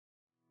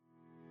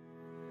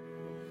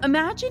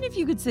Imagine if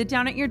you could sit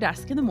down at your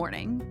desk in the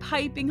morning,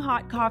 piping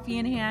hot coffee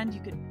in hand. You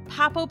could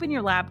pop open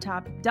your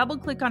laptop, double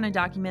click on a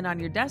document on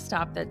your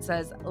desktop that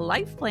says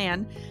Life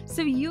Plan,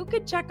 so you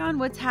could check on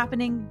what's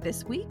happening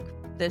this week,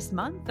 this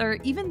month, or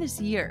even this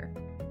year.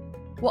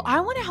 Well, I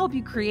want to help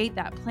you create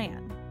that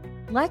plan.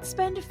 Let's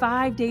spend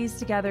 5 days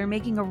together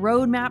making a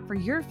roadmap for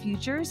your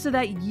future so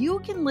that you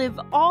can live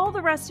all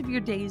the rest of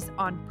your days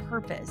on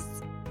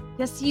purpose.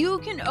 Yes, you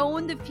can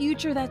own the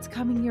future that's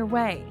coming your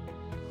way.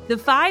 The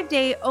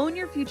 5-day Own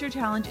Your Future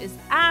Challenge is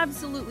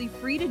absolutely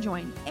free to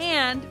join,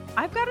 and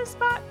I've got a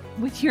spot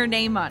with your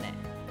name on it.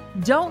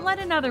 Don't let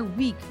another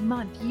week,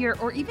 month, year,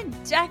 or even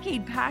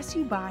decade pass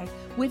you by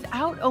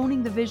without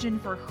owning the vision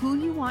for who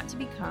you want to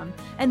become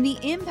and the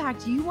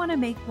impact you want to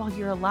make while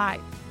you're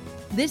alive.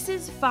 This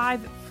is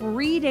 5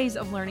 free days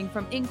of learning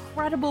from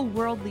incredible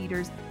world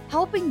leaders,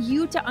 helping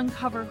you to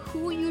uncover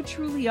who you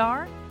truly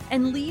are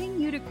and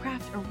leading you to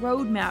craft a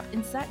roadmap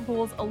and set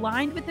goals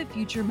aligned with the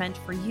future meant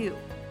for you.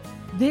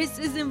 This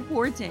is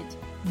important.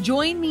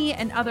 Join me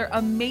and other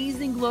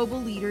amazing global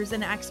leaders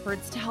and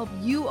experts to help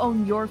you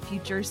own your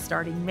future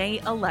starting May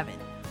 11th.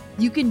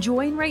 You can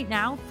join right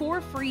now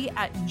for free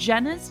at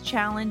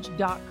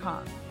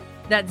jennaschallenge.com.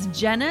 That's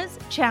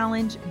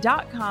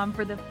jennaschallenge.com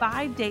for the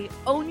 5-day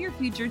Own Your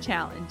Future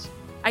Challenge.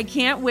 I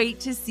can't wait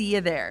to see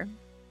you there.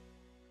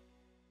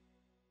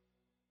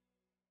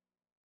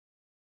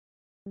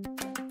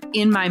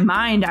 In my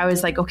mind, I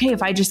was like, okay,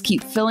 if I just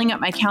keep filling up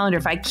my calendar,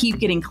 if I keep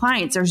getting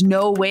clients, there's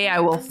no way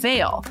I will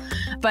fail.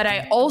 But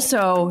I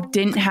also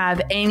didn't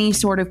have any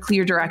sort of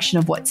clear direction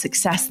of what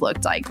success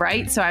looked like,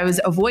 right? So I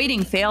was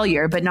avoiding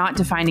failure, but not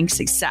defining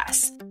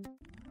success.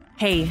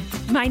 Hey,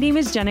 my name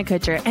is Jenna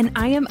Kutcher, and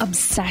I am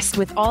obsessed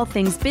with all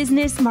things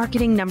business,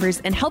 marketing, numbers,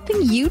 and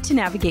helping you to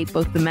navigate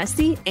both the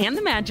messy and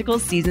the magical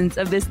seasons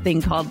of this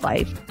thing called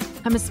life.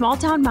 I'm a small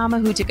town mama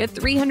who took a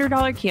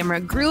 $300 camera,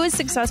 grew a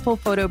successful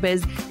photo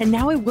biz, and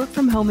now I work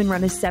from home and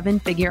run a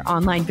 7-figure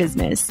online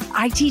business.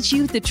 I teach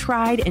you the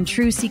tried and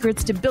true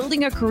secrets to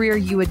building a career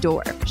you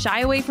adore.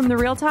 Shy away from the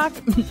real talk?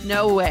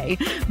 No way.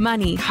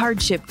 Money,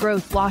 hardship,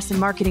 growth, loss,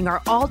 and marketing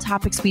are all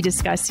topics we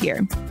discuss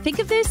here. Think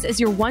of this as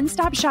your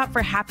one-stop shop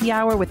for happy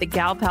hour with a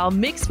gal pal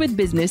mixed with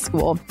business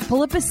school.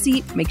 Pull up a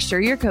seat, make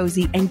sure you're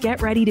cozy, and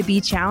get ready to be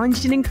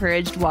challenged and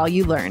encouraged while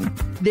you learn.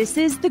 This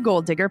is the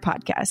Goal Digger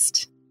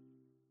Podcast.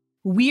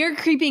 We are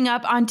creeping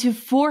up onto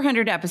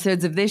 400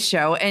 episodes of this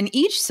show, and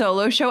each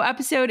solo show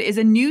episode is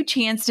a new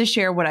chance to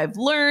share what I've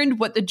learned,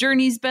 what the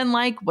journey's been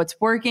like, what's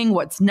working,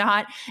 what's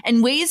not,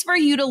 and ways for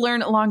you to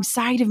learn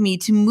alongside of me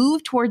to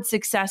move towards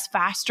success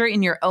faster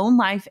in your own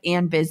life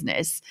and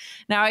business.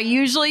 Now, I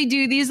usually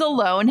do these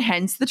alone,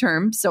 hence the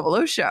term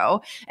solo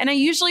show, and I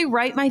usually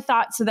write my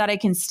thoughts so that I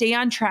can stay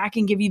on track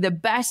and give you the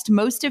best,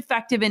 most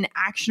effective, and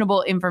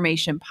actionable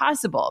information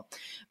possible.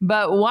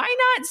 But why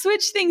not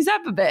switch things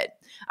up a bit?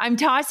 I'm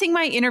tossing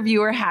my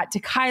interviewer hat to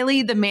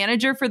Kylie, the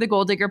manager for the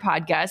Goal Digger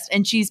Podcast,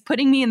 and she's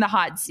putting me in the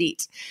hot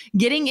seat.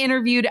 Getting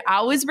interviewed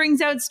always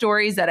brings out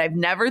stories that I've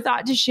never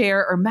thought to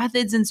share or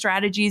methods and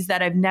strategies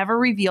that I've never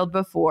revealed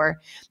before.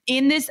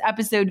 In this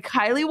episode,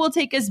 Kylie will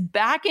take us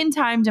back in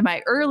time to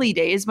my early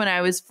days when I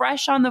was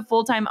fresh on the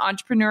full-time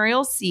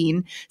entrepreneurial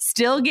scene,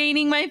 still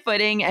gaining my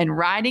footing and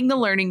riding the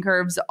learning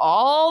curves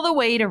all the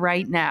way to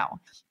right now.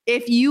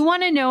 If you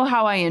want to know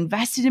how I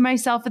invested in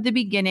myself at the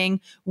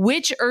beginning,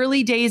 which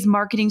early days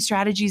marketing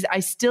strategies I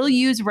still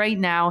use right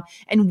now,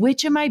 and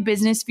which of my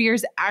business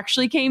fears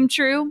actually came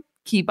true,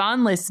 keep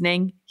on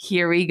listening.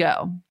 Here we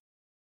go.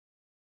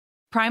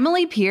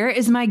 Primally Pure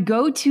is my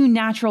go-to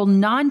natural,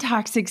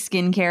 non-toxic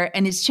skincare,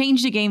 and it's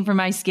changed the game for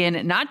my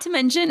skin. Not to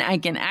mention, I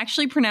can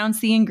actually pronounce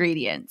the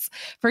ingredients.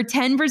 For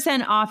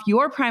 10% off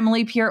your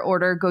Primally Pure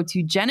order, go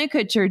to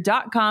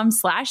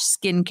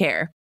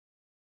jennakutcher.com/skincare.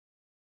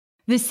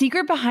 The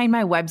secret behind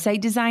my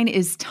website design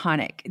is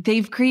Tonic.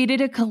 They've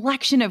created a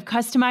collection of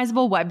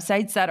customizable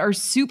websites that are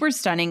super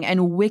stunning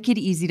and wicked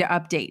easy to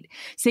update.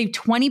 Save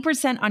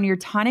 20% on your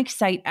Tonic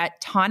site at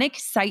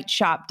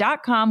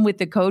tonicsiteshop.com with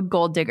the code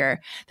GOALDIGGER.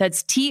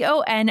 That's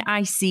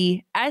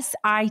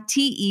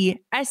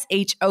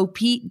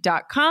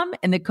TONICSITESHOP.com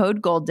and the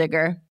code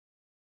GOALDIGGER.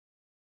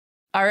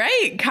 All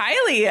right,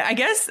 Kylie, I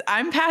guess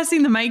I'm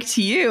passing the mic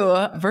to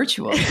you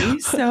virtually.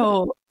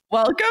 So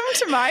welcome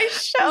to my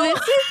show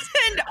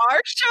and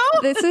our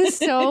show. This is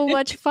so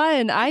much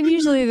fun. I'm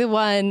usually the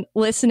one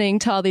listening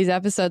to all these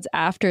episodes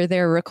after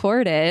they're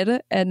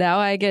recorded. And now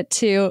I get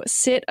to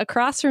sit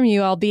across from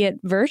you, albeit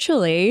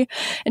virtually,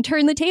 and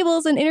turn the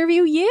tables and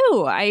interview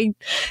you. I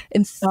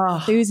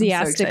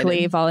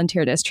enthusiastically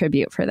volunteered as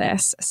tribute for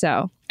this.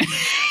 So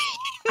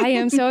I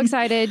am so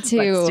excited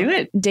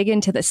to dig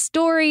into the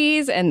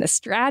stories and the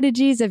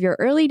strategies of your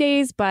early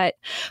days. But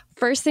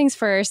first things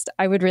first,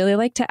 I would really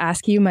like to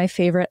ask you my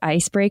favorite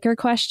icebreaker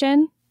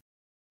question.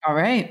 All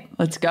right,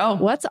 let's go.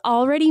 What's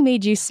already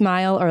made you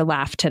smile or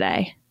laugh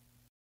today?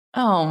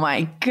 Oh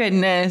my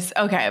goodness.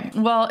 Okay.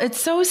 Well, it's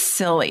so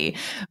silly.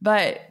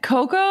 But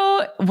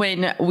Coco,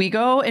 when we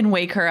go and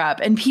wake her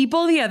up, and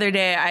people the other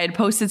day, I had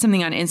posted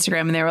something on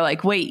Instagram and they were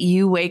like, wait,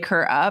 you wake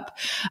her up?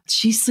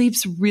 She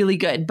sleeps really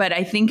good. But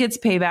I think it's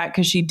payback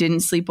because she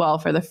didn't sleep well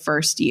for the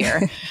first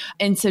year.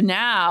 And so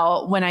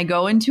now when I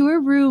go into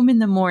her room in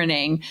the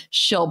morning,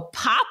 she'll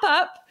pop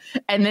up.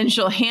 And then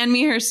she'll hand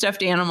me her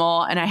stuffed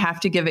animal and I have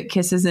to give it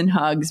kisses and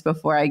hugs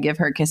before I give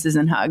her kisses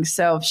and hugs.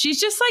 So she's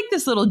just like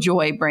this little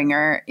joy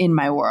bringer in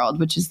my world,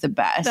 which is the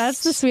best.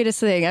 That's the sweetest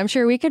thing. I'm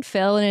sure we could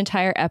fill an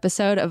entire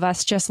episode of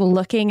us just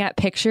looking at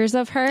pictures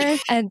of her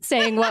and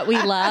saying what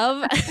we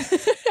love.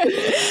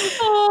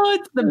 Oh,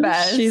 it's the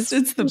best.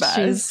 It's the best.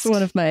 She's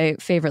one of my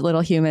favorite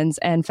little humans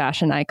and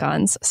fashion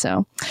icons.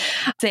 So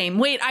same.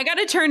 Wait, I got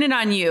to turn it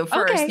on you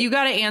first. Okay. You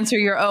got to answer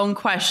your own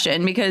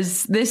question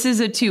because this is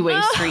a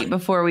two-way street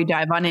before we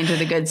dive on into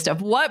the good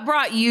stuff. What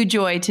brought you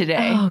joy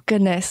today? Oh,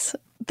 goodness.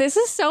 This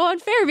is so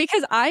unfair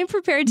because I'm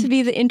prepared to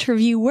be the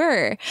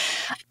interviewer.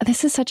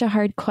 This is such a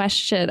hard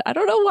question. I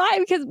don't know why,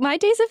 because my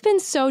days have been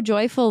so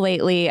joyful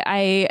lately.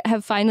 I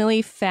have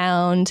finally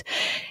found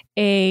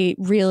a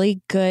really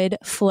good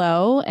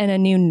flow and a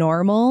new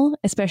normal,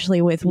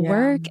 especially with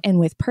work and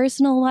with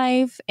personal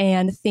life,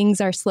 and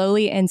things are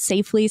slowly and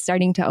safely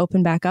starting to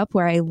open back up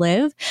where I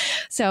live.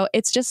 So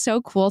it's just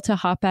so cool to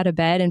hop out of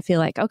bed and feel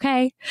like,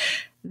 okay,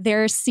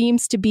 there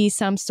seems to be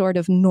some sort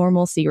of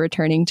normalcy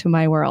returning to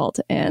my world.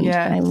 And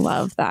I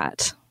love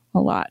that a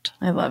lot.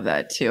 I love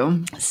that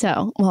too.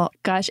 So, well,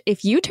 gosh,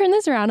 if you turn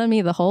this around on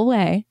me the whole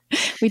way,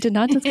 we did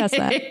not discuss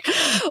that.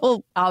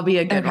 Well, I'll be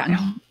a good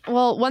one.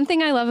 Well, one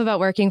thing I love about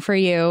working for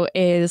you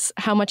is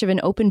how much of an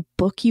open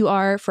book you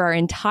are for our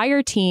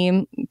entire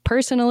team,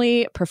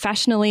 personally,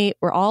 professionally.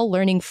 We're all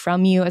learning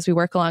from you as we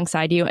work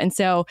alongside you. And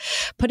so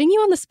putting you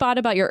on the spot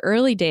about your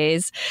early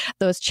days,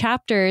 those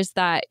chapters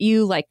that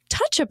you like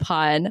touch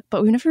upon,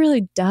 but we've never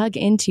really dug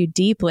into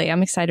deeply.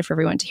 I'm excited for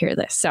everyone to hear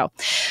this. So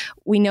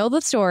we know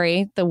the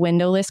story, the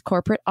windowless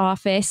corporate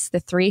office,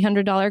 the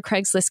 $300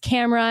 Craigslist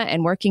camera,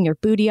 and working your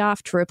booty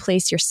off to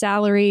replace your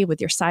salary with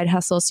your side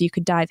hustle so you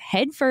could dive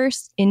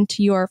headfirst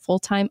into your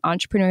full-time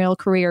entrepreneurial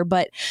career.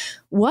 But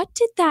what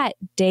did that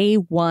day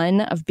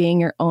one of being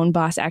your own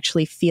boss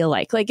actually feel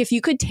like? Like if you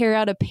could tear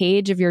out a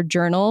page of your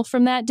journal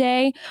from that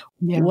day,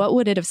 what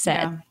would it have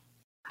said?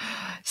 Yeah.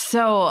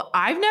 So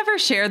I've never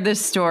shared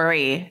this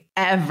story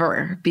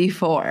ever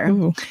before.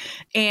 Ooh.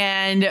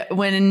 And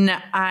when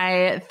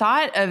I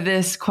thought of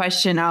this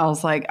question, I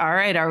was like, all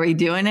right, are we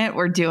doing it?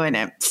 We're doing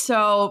it.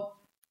 So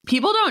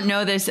people don't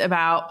know this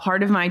about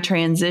part of my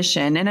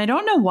transition. And I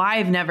don't know why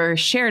I've never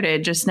shared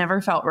it, just never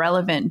felt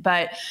relevant.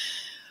 But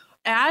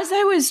as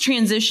I was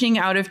transitioning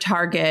out of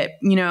Target,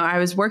 I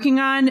was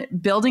working on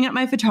building up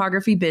my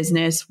photography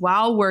business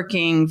while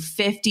working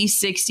 50,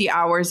 60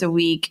 hours a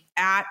week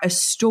at a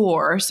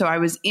store. So I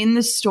was in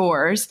the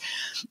stores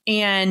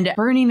and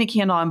burning the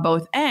candle on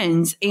both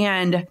ends.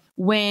 And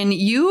when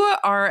you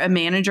are a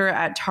manager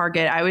at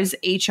Target, I was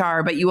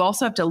HR, but you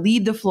also have to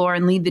lead the floor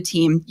and lead the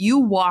team. You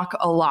walk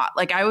a lot.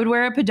 Like I would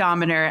wear a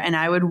pedometer and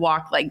I would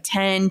walk like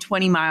 10,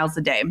 20 miles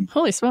a day.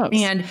 Holy smokes.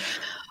 And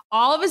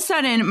all of a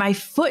sudden, my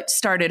foot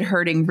started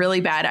hurting really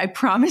bad. I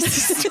promise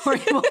the story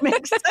will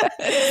make sense.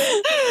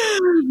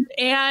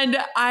 And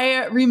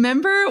I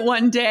remember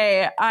one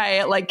day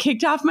I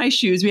kicked off my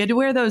shoes. We had to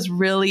wear those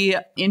really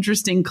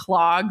interesting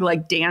clog,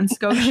 dance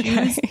go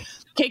shoes.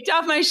 Kicked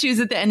off my shoes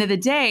at the end of the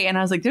day. And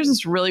I was like, there's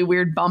this really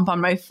weird bump on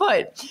my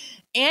foot.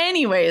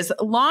 Anyways,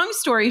 long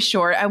story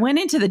short, I went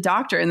into the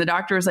doctor and the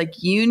doctor was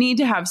like, you need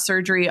to have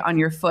surgery on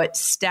your foot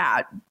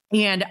stat.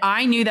 And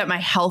I knew that my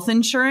health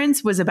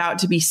insurance was about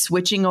to be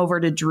switching over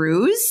to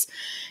Drew's.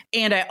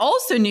 And I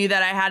also knew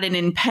that I had an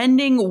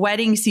impending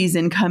wedding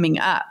season coming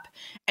up.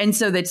 And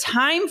so the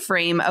time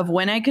frame of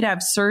when I could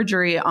have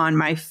surgery on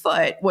my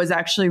foot was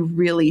actually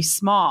really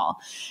small.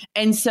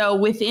 And so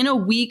within a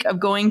week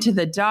of going to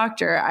the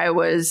doctor, I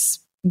was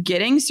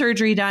getting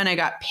surgery done. I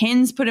got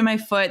pins put in my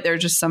foot.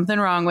 There's just something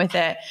wrong with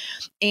it.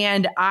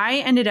 And I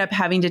ended up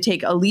having to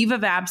take a leave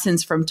of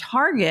absence from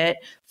Target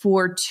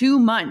for 2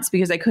 months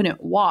because I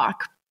couldn't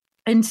walk.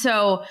 And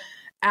so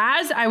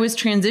as I was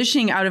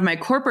transitioning out of my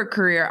corporate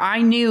career,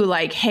 I knew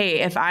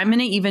hey, if I'm going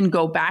to even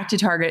go back to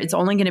Target, it's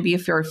only going to be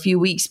for a few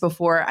weeks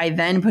before I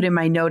then put in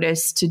my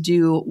notice to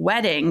do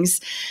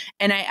weddings.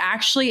 And I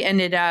actually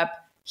ended up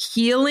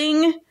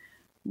healing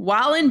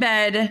while in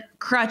bed,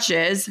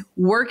 crutches,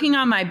 working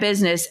on my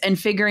business and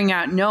figuring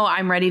out, no,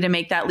 I'm ready to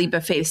make that leap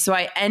of faith. So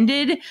I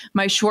ended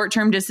my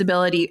short-term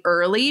disability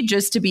early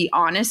just to be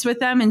honest with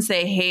them and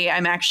say, hey,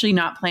 I'm actually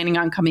not planning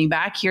on coming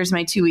back. Here's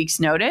my 2 weeks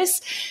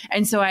notice.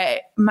 And so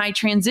my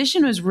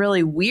transition was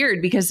really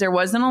weird because there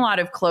wasn't a lot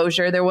of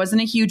closure. There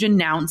wasn't a huge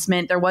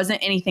announcement. There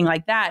wasn't anything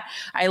like that.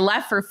 I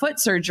left for foot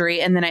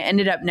surgery and then I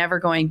ended up never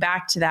going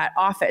back to that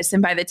office.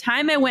 And by the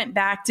time I went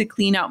back to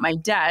clean out my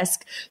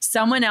desk,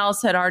 someone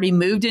else had already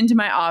moved into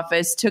my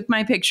office, took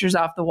my pictures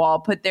off the wall,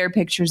 put their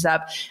pictures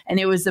up. And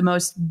it was the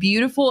most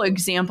beautiful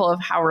example of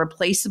how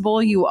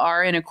replaceable you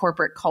are in a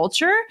corporate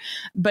culture.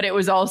 But it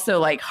was also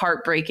like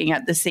heartbreaking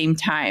at the same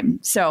time.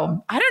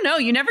 So I don't know.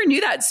 You never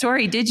knew that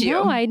story, did you?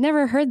 No, I'd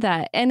never heard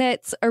that. And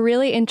it's a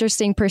really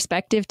interesting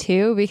perspective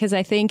too, because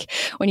I think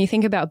when you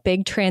think about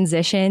big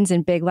transitions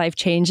and big life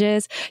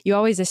changes, you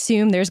always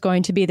assume there's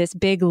going to be this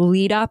big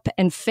lead up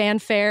and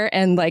fanfare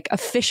and like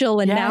official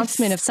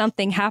announcement of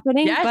something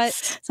happening.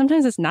 But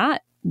sometimes it's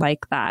not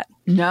like that.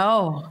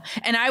 No.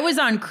 And I was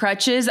on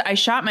crutches. I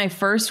shot my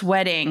first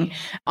wedding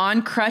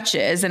on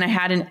crutches, and I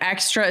had an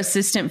extra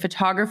assistant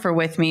photographer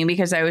with me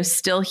because I was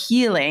still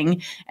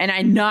healing, and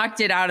I knocked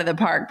it out of the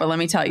park. But let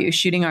me tell you,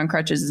 shooting on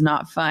crutches is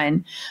not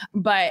fun.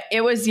 But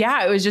it was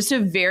just a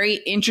very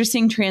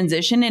interesting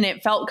transition. And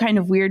it felt kind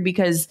of weird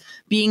because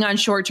being on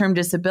short-term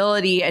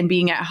disability and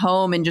being at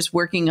home and just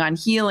working on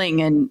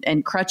healing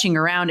and crutching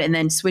around and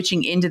then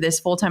switching into this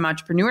full-time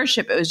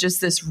entrepreneurship, it was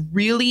just this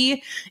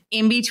really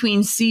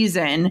in-between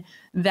season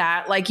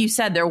that, like you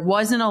said, there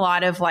wasn't a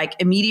lot of like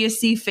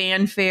immediacy,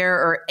 fanfare,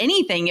 or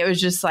anything. It was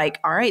just like,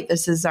 all right,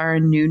 this is our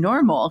new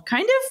normal.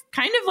 Kind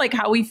of like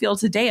how we feel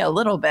today a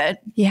little bit.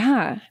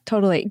 Yeah,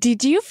 totally.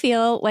 Did you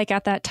feel like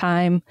at that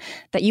time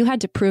that you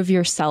had to prove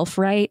yourself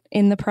right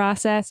in the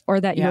process, or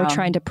that you were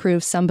trying to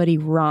prove somebody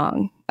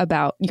wrong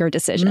about your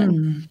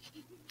decision?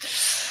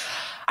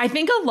 I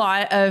think a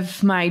lot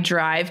of my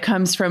drive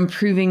comes from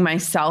proving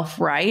myself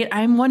right.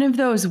 I'm one of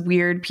those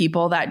weird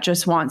people that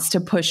just wants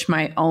to push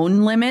my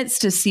own limits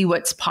to see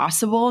what's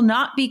possible,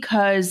 not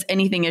because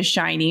anything is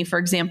shiny. For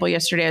example,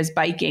 yesterday I was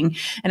biking,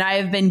 and I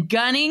have been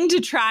gunning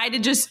to try to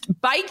just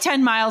bike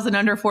 10 miles in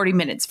under 40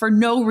 minutes for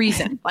no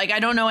reason. Like,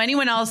 I don't know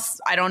anyone else.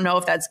 I don't know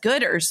if that's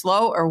good or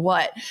slow or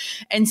what.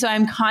 And so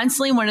I'm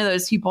constantly one of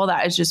those people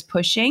that is just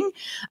pushing.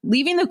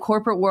 Leaving the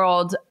corporate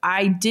world,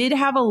 I did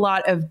have a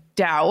lot of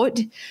doubt,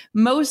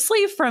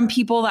 mostly from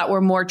people that were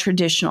more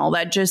traditional,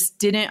 that just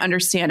didn't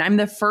understand. I'm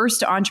the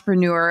first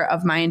entrepreneur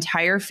of my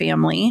entire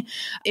family.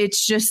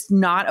 It's just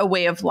not a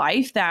way of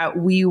life that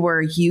we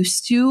were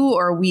used to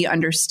or we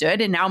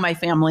understood. And now my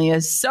family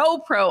is so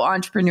pro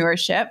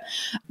entrepreneurship.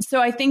 So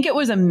I think it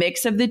was a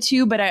mix of the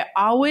two, but I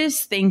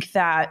always think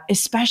that,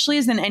 especially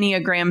as an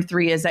Enneagram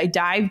 3, as I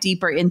dive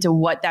deeper into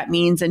what that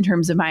means in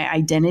terms of my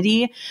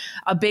identity,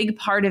 a big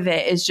part of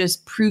it is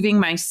just proving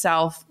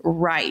myself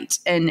right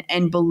and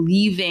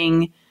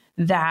believing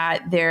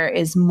that there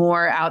is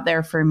more out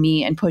there for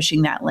me and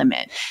pushing that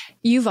limit.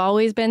 You've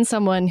always been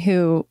someone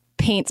who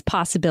paints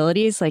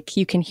possibilities. Like,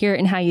 you can hear it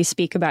in how you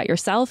speak about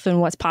yourself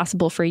and what's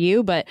possible for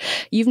you, but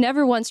you've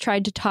never once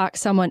tried to talk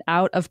someone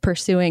out of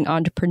pursuing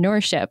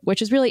entrepreneurship, which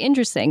is really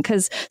interesting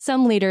because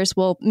some leaders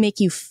will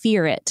make you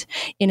fear it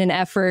in an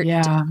effort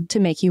to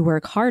make you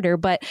work harder.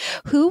 But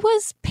who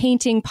was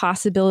painting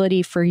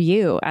possibility for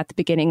you at the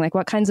beginning? Like,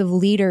 what kinds of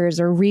leaders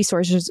or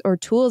resources or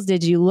tools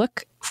did you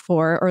look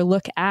for or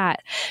look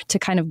at to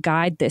kind of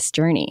guide this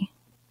journey?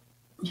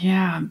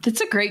 Yeah,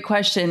 that's a great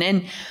question.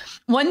 And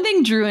one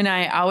thing Drew and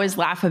I always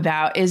laugh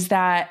about is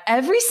that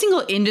every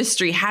single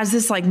industry has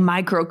this like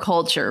micro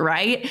culture,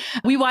 right?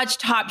 We watch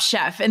Top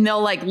Chef and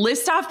they'll like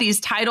list off these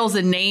titles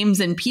and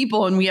names and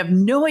people, and we have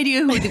no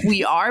idea who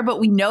we are, but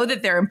we know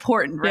that they're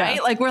important, right?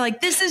 Yeah. Like, we're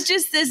like, this is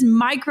just this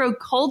micro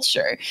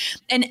culture.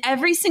 And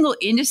every single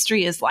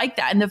industry is like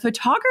that. And the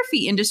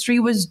photography industry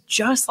was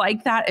just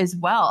like that as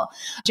well.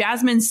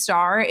 Jasmine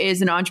Star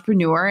is an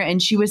entrepreneur,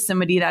 and she was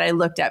somebody that I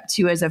looked up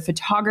to as a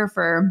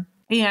photographer.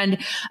 And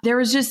there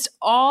was just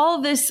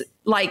all this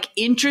like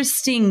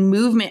interesting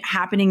movement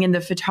happening in the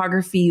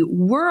photography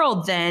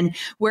world then,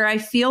 where I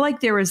feel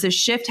like there was a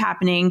shift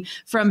happening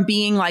from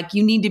being like,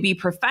 you need to be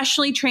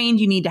professionally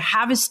trained, you need to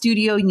have a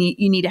studio,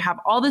 you need to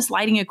have all this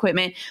lighting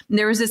equipment. And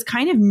there was this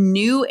kind of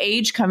new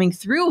age coming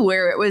through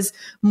where it was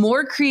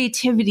more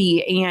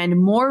creativity and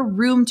more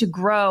room to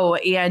grow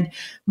and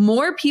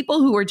more people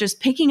who were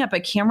just picking up a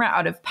camera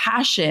out of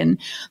passion.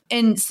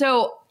 And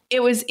so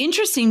it was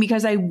interesting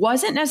because I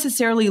wasn't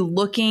necessarily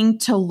looking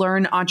to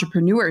learn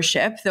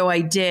entrepreneurship, though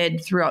I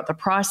did throughout the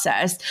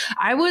process.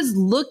 I was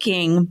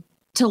looking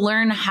to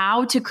learn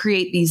how to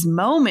create these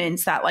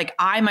moments that like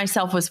I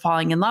myself was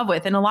falling in love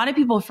with. And a lot of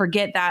people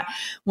forget that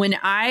when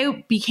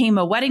I became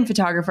a wedding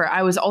photographer,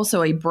 I was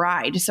also a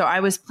bride. So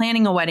I was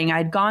planning a wedding.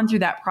 I'd gone through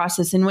that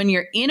process. And when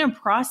you're in a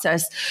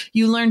process,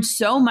 you learn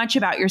so much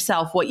about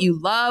yourself, what you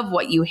love,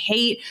 what you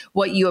hate,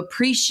 what you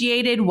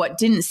appreciated, what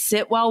didn't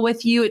sit well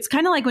with you. It's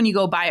kind of like when you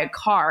go buy a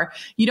car,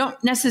 you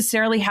don't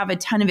necessarily have a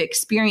ton of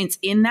experience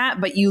in that,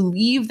 but you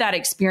leave that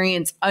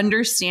experience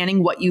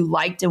understanding what you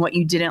liked and what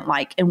you didn't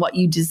like and what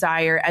you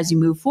desire as you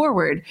move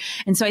forward.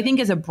 And so I think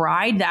as a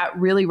bride, that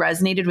really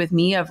resonated with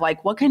me of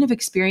like, what kind of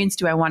experience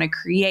do I want to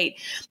create?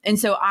 And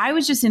so I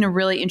was just in a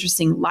really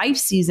interesting life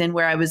season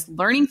where I was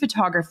learning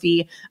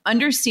photography,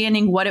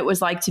 understanding what it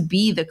was like to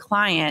be the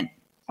client,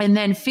 and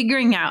then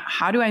figuring out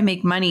how do I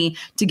make money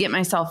to get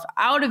myself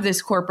out of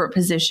this corporate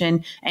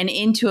position and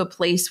into a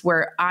place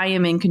where I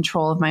am in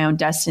control of my own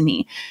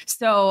destiny.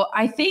 So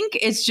I think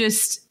it's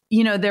just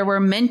there were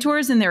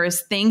mentors and there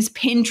was things.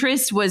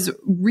 Pinterest was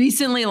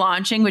recently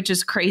launching, which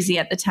is crazy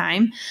at the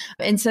time.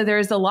 And so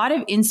there's a lot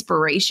of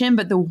inspiration,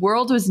 but the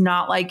world was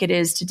not like it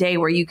is today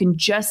where you can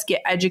just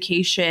get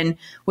education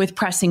with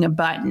pressing a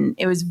button.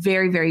 It was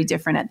very, very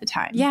different at the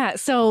time. Yeah.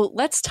 So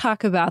let's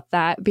talk about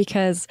that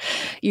because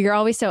you're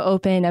always so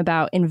open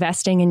about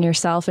investing in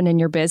yourself and in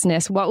your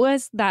business. What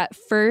was that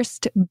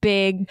first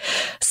big,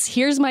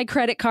 here's my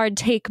credit card,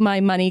 take my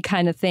money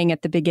kind of thing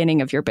at the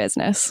beginning of your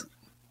business?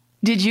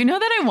 Did you know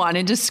that I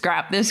wanted to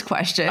scrap this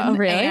question? Oh,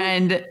 really?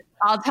 And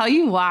I'll tell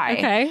you why.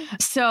 Okay.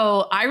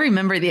 So I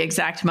remember the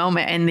exact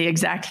moment and the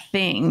exact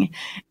thing.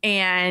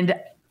 And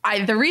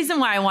the reason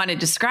why I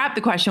wanted to scrap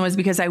the question was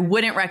because I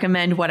wouldn't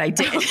recommend what I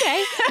did.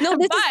 Okay. No,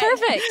 this is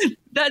perfect.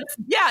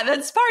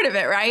 That's part of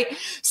it, right?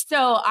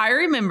 So I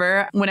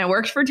remember when I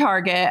worked for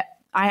Target,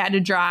 I had to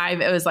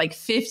drive, it was like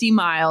 50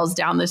 miles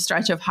down the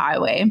stretch of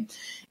highway.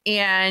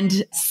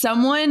 And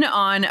someone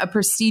on a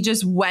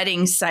prestigious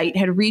wedding site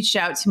had reached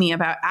out to me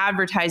about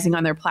advertising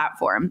on their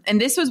platform.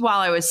 And this was while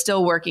I was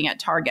still working at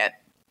Target.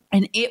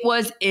 And it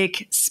was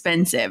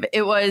expensive.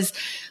 It was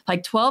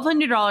like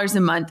 $1,200 a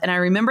month. And I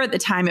remember at the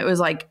time it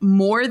was like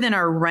more than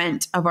our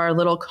rent of our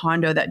little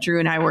condo that Drew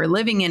and I were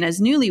living in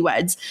as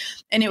newlyweds.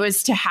 And it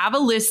was to have a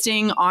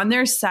listing on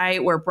their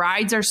site where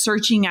brides are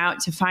searching out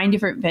to find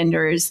different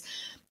vendors.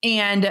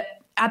 And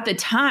at the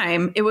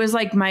time, it was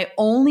like my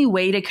only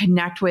way to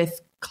connect with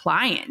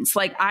clients.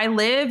 Like I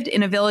lived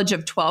in a village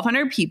of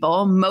 1,200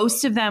 people.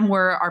 Most of them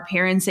were our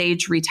parents'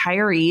 age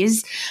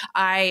retirees.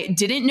 I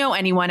didn't know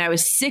anyone. I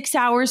was 6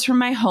 hours from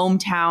my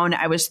hometown.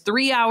 I was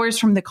 3 hours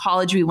from the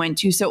college we went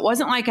to. So it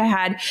wasn't like I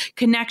had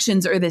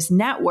connections or this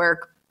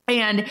network.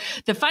 And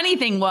the funny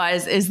thing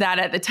is that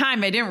at the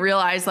time I didn't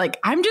realize like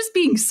I'm just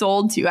being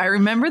sold to. I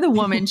remember the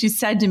woman, she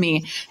said to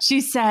me,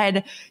 she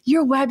said,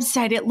 your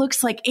website, it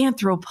looks like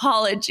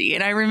Anthropologie.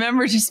 And I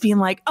remember just being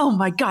like, oh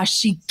my gosh,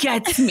 she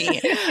gets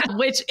me,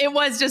 which it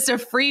was just a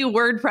free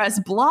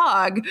WordPress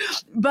blog.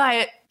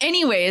 But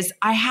anyways,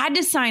 I had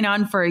to sign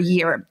on for a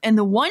year. And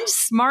the one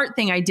smart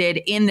thing I did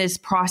in this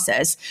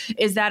process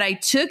is that I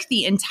took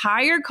the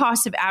entire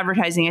cost of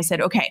advertising. I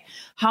said, okay,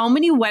 how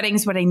many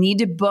weddings would I need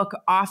to book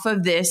off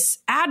of this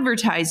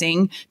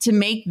advertising to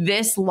make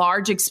this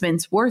large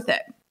expense worth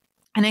it?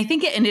 And I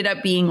think it ended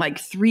up being like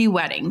 3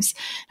 weddings.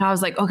 And I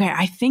was like, okay,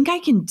 I think I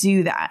can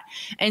do that.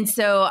 And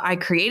so I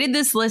created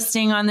this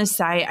listing on the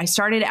site. I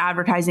started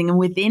advertising. And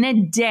within a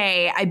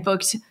day, I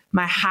booked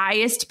my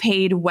highest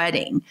paid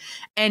wedding.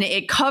 And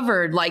it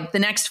covered like the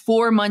next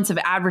 4 months of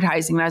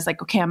advertising. And I was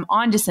like, okay, I'm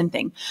on to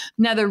something.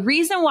 Now, the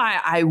reason why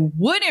I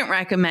wouldn't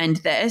recommend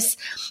this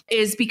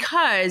is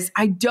because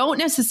I don't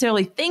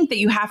necessarily think that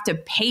you have to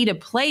pay to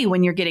play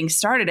when you're getting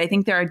started. I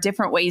think there are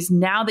different ways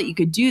now that you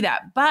could do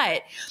that.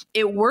 But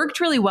it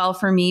worked really well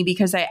for me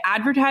because I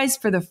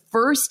advertised for the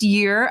first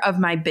year of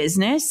my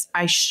business.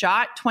 I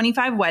shot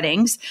 25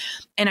 weddings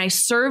and I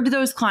served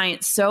those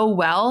clients so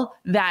well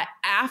that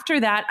after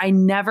that, I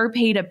never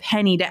paid a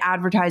penny to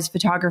advertise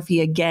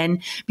photography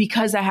again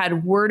because I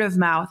had word of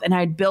mouth and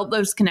I had built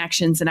those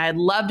connections and I had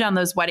loved on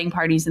those wedding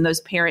parties and those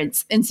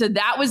parents. And so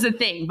that was the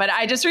thing. But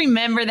I just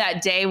remember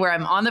that day where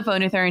I'm on the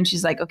phone with her and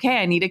she's like,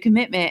 okay, I need a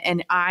commitment.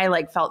 And I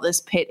like felt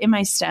this pit in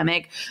my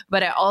stomach,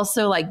 but I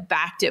also like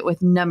backed it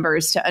with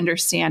numbers to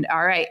understand,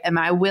 all right, am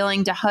I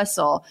willing to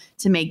hustle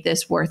to make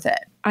this worth it?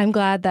 I'm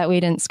glad that we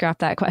didn't scrap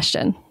that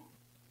question.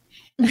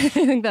 I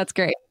think that's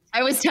great.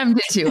 I was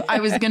tempted to.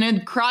 I was going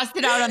to cross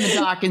it out on the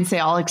doc and say,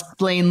 I'll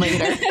explain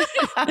later.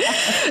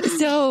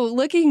 So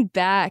looking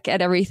back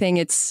at everything,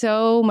 it's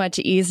so much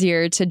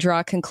easier to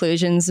draw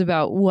conclusions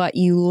about what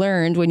you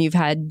learned when you've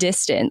had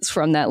distance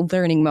from that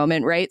learning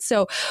moment, right?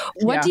 So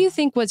what do you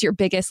think was your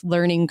biggest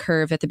learning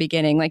curve at the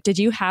beginning? Like, did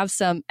you have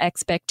some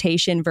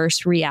expectation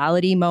versus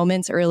reality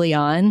moments early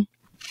on?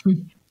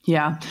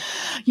 Yeah.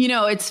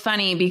 It's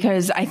funny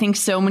because I think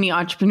so many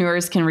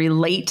entrepreneurs can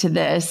relate to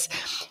this.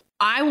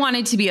 I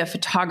wanted to be a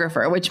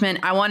photographer, which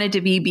meant I wanted to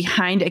be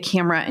behind a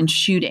camera and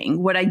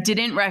shooting. What I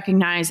didn't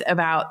recognize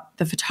about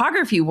the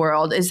photography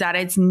world is that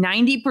it's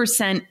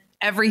 90%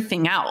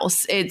 everything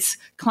else. It's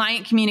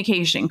client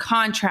communication,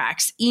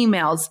 contracts,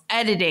 emails,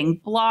 editing,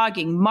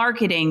 blogging,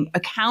 marketing,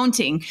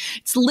 accounting.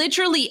 It's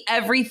literally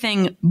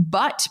everything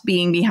but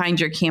being behind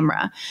your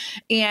camera.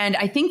 And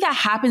I think that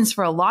happens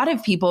for a lot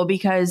of people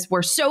because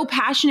we're so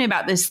passionate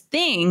about this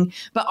thing,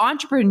 but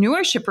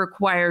entrepreneurship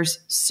requires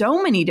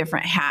so many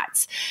different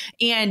hats.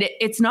 And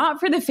it's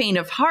not for the faint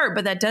of heart,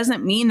 but that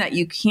doesn't mean that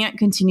you can't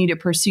continue to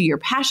pursue your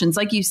passions.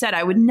 Like you said,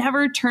 I would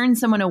never turn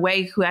someone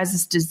away who has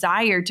this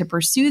desire to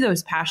pursue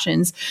those passions.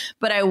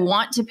 But I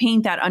want to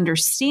paint that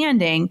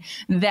understanding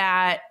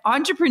that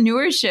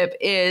entrepreneurship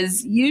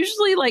is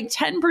usually like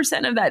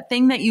 10% of that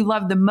thing that you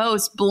love the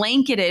most,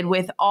 blanketed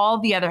with all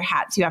the other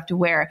hats you have to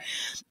wear.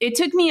 It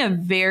took me a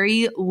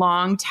very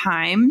long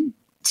time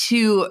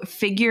to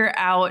figure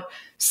out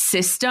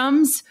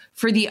systems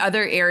for the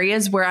other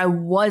areas where I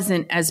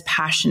wasn't as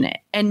passionate.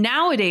 And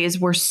nowadays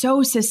we're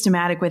so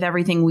systematic with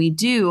everything we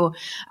do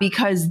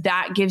because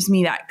that gives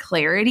me that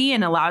clarity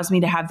and allows me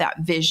to have that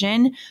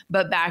vision.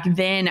 But back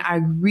then I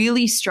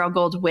really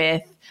struggled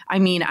with, I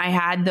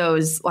had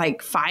those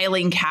like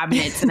filing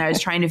cabinets and I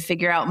was trying to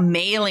figure out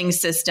mailing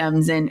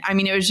systems. And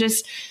it was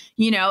just,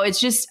 it's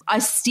just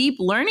a steep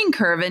learning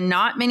curve and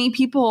not many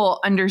people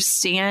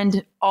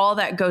understand all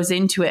that goes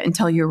into it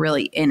until you're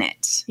really in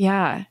it.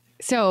 Yeah.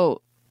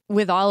 So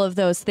with all of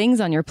those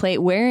things on your plate,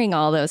 wearing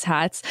all those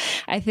hats,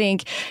 I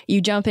think you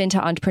jump into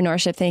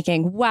entrepreneurship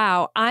thinking,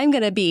 wow, I'm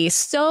going to be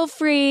so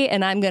free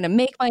and I'm going to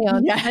make my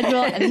own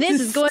schedule and this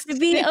is going to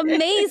be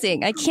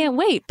amazing. I can't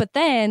wait. But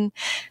then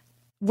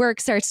work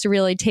starts to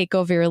really take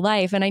over your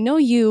life. And I know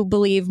you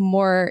believe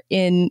more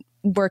in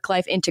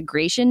work-life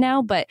integration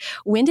now, but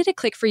when did it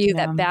click for you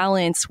that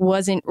balance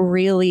wasn't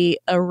really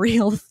a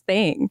real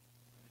thing?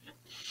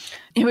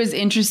 It was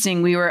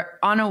interesting. We were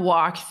on a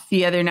walk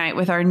the other night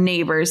with our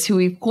neighbors who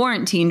we've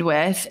quarantined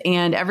with,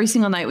 and every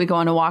single night we go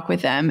on a walk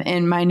with them.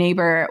 And my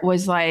neighbor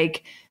was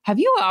like, have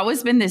you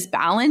always been this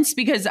balanced?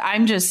 Because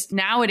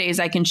nowadays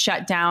I can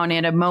shut down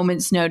at a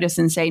moment's notice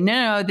and say,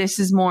 no, this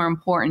is more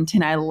important.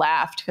 And I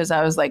laughed because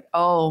I was like,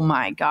 oh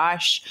my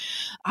gosh,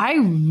 I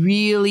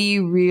really,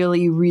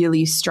 really,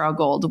 really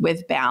struggled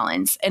with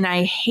balance. And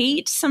I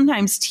hate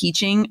sometimes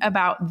teaching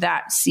about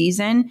that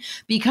season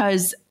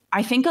because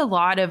I think a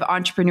lot of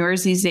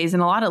entrepreneurs these days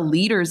and a lot of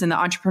leaders in the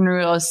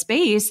entrepreneurial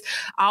space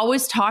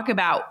always talk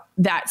about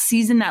that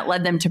season that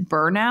led them to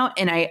burnout.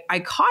 And I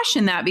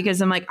caution that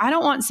because I'm like, I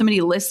don't want somebody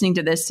listening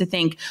to this to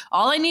think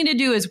all I need to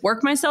do is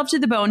work myself to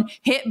the bone,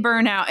 hit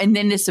burnout, and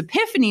then this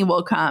epiphany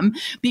will come,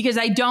 because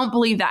I don't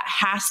believe that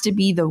has to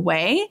be the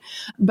way.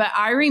 But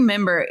I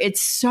remember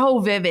it's so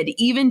vivid,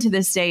 even to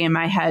this day in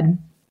my head.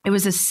 It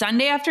was a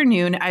Sunday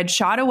afternoon. I'd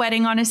shot a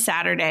wedding on a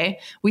Saturday.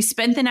 We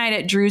spent the night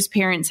at Drew's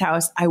parents'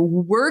 house. I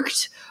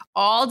worked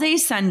all day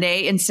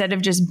Sunday instead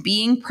of just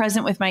being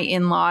present with my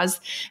in-laws.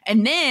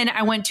 And then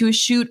I went to a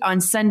shoot on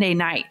Sunday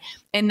night.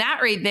 And that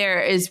right there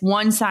is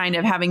one sign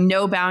of having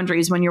no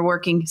boundaries when you're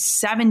working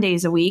 7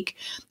 days a week.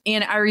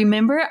 And I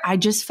remember I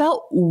just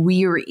felt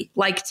weary,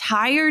 like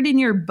tired in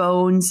your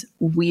bones,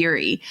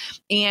 weary.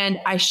 And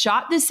I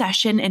shot the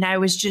session and I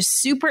was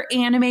just super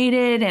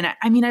animated. And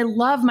I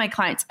love my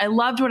clients. I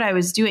loved what I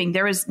was doing.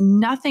 There was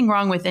nothing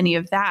wrong with any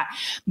of that.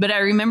 But I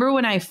remember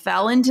when I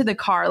fell into the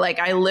car, like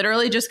I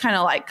literally just kind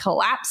of like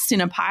collapsed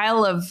in a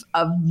pile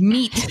of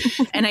meat.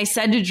 And I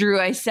said to Drew,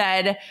 I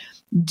said,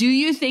 do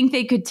you think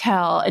they could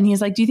tell? And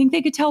he's like, do you think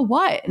they could tell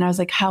what? And I was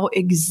like, how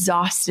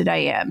exhausted I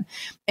am.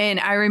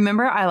 And I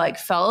remember I like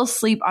fell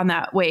asleep on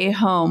that way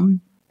home,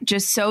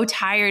 just so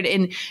tired.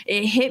 And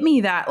it hit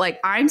me that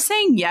like, I'm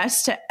saying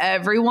yes to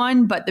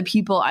everyone, but the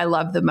people I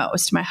love the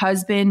most, my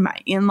husband, my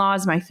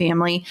in-laws, my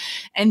family.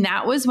 And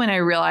that was when I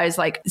realized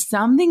like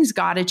something's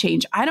got to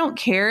change. I don't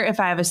care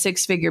if I have a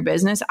 6-figure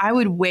business. I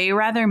would way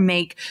rather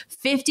make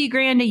 50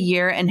 grand a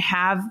year and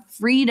have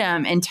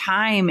freedom and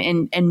time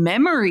and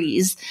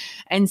memories.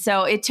 And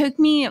so it took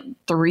me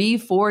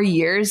 3-4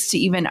 years to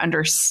even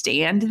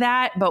understand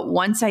that. But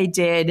once I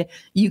did,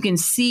 you can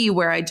see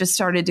where I just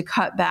started to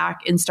cut back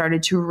and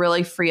started to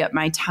really free up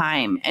my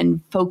time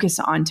and focus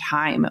on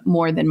time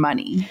more than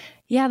money.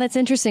 Yeah, that's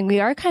interesting. We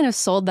are kind of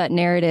sold that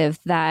narrative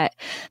that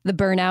the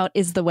burnout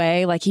is the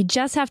way. Like you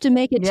just have to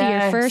make it to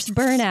your first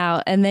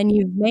burnout and then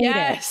you've made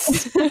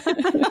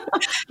it.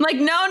 Like,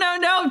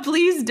 no,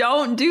 please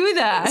don't do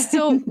that.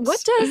 So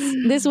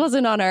this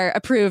wasn't on our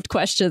approved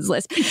questions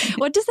list.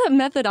 What does that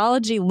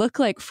methodology look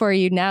like for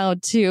you now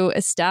to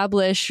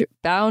establish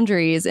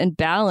boundaries and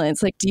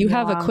balance? Like, do you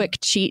have a quick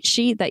cheat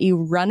sheet that you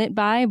run it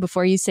by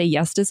before you say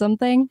yes to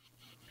something?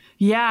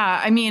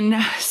 Yeah,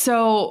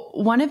 so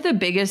one of the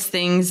biggest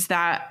things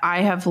that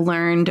I have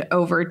learned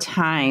over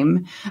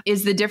time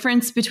is the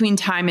difference between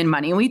time and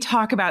money. And we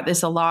talk about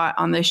this a lot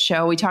on this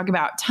show. We talk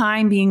about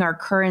time being our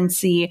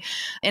currency.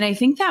 And I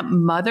think that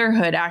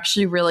motherhood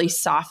actually really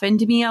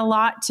softened me a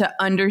lot to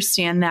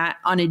understand that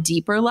on a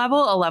deeper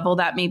level, a level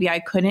that maybe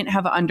I couldn't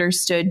have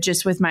understood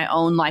just with my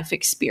own life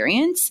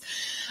experience.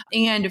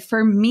 And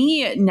for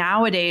me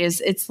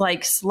nowadays, it's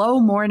like slow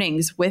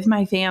mornings with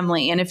my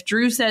family. And if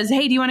Drew says,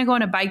 hey, do you want to go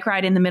on a bike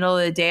ride in the middle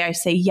of the day? I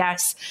say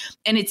yes.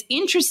 And it's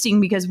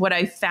interesting because what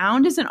I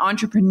found as an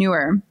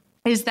entrepreneur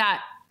is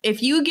that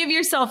if you give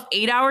yourself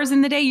 8 hours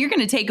in the day, you're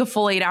going to take a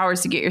full 8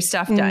 hours to get your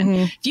stuff done.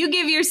 Mm-hmm. If you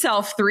give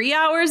yourself 3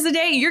 hours a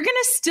day, you're going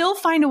to still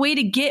find a way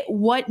to get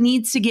what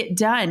needs to get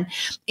done.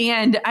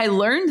 And I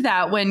learned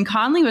that when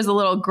Conley was a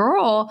little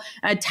girl,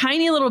 a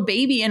tiny little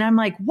baby. And I'm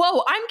like,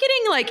 whoa, I'm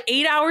getting like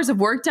 8 hours of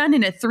work done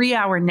in a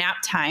 3-hour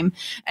nap time.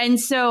 And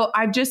so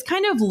I've just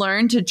kind of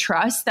learned to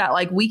trust that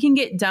like we can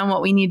get done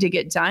what we need to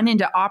get done and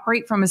to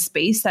operate from a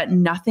space that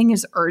nothing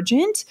is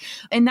urgent.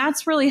 And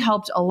that's really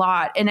helped a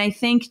lot. And I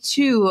think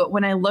too,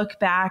 when I look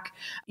back,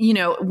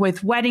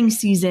 with wedding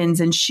seasons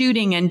and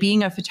shooting and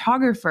being a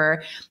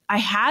photographer, I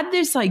had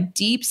this like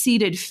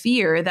deep-seated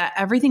fear that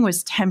everything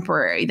was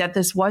temporary, that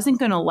this wasn't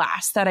going to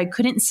last, that I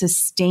couldn't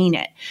sustain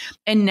it.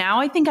 And now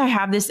I think I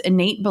have this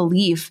innate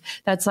belief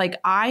that's like,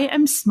 I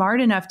am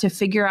smart enough to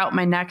figure out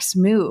my next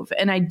move.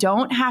 And I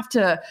don't have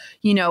to,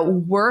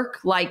 work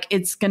like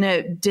it's going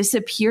to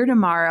disappear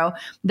tomorrow,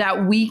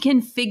 that we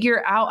can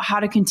figure out how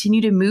to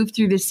continue to move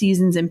through the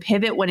seasons and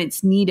pivot when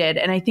it's needed.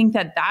 And I think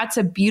that that's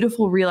a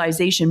beautiful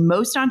realization.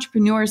 Most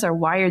entrepreneurs are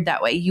wired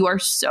that way. You are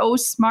so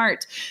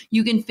smart.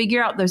 You can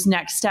figure out those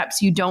next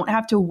steps. You don't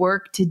have to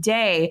work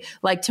today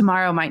like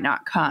tomorrow might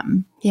not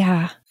come.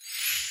 Yeah.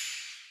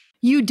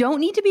 You don't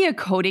need to be a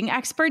coding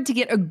expert to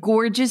get a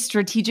gorgeous,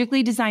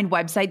 strategically designed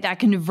website that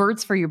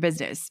converts for your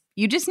business.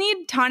 You just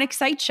need Tonic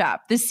Site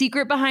Shop, the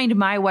secret behind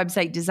my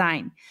website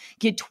design.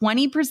 Get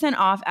 20%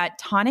 off at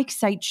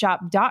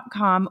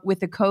tonicsiteshop.com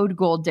with the code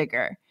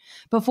GoalDigger.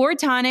 Before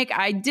Tonic,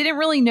 I didn't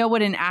really know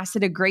what an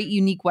asset a great,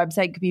 unique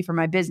website could be for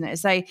my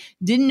business. I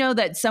didn't know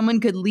that someone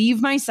could leave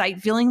my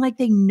site feeling like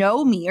they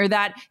know me, or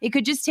that it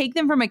could just take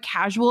them from a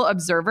casual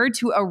observer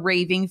to a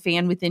raving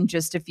fan within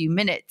just a few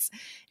minutes.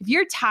 If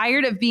you're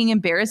tired of being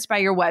embarrassed by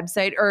your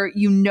website, or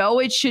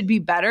it should be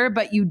better,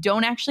 but you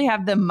don't actually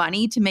have the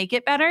money to make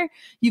it better,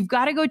 you've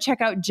got to go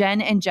check out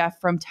Jen and Jeff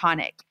from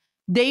Tonic.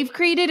 They've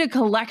created a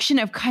collection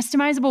of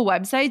customizable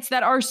websites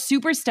that are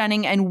super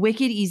stunning and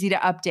wicked easy to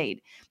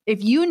update.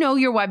 If you know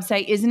your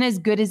website isn't as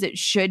good as it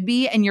should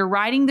be and you're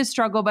riding the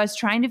struggle bus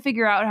trying to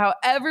figure out how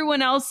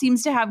everyone else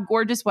seems to have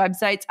gorgeous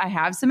websites, I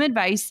have some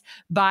advice.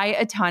 Buy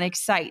a Tonic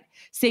site.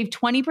 Save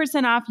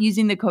 20% off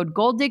using the code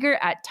GoalDigger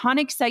at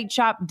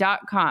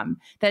tonicsiteshop.com.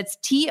 That's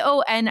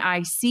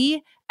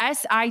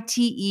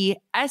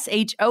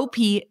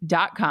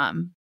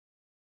tonicsiteshop.com.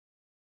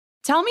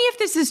 Tell me if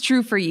this is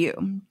true for you.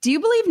 Do you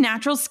believe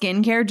natural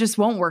skincare just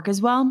won't work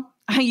as well?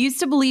 I used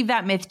to believe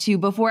that myth too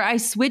before I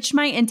switched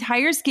my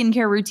entire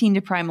skincare routine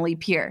to Primally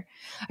Pure.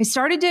 I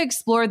started to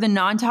explore the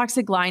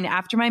non-toxic line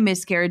after my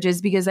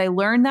miscarriages because I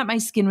learned that my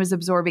skin was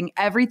absorbing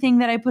everything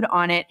that I put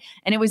on it,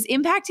 and it was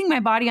impacting my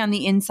body on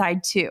the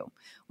inside too.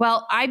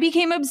 Well, I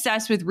became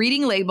obsessed with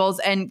reading labels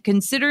and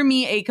consider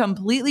me a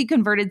completely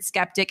converted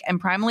skeptic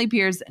and Primally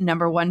Pure's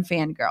 #1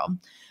 fangirl.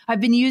 I've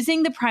been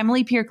using the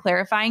Primally Pure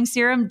Clarifying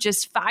Serum,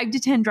 just 5 to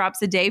 10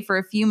 drops a day for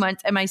a few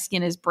months, and my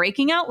skin is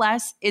breaking out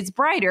less, it's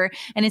brighter,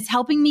 and it's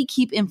helping me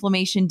keep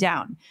inflammation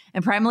down.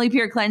 And Primally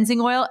Pure Cleansing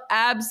Oil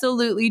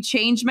absolutely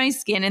changed my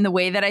skin and the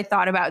way that I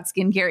thought about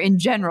skincare in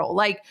general.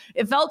 Like,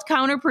 it felt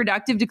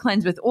counterproductive to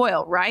cleanse with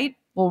oil, right?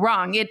 Well,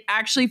 wrong. It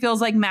actually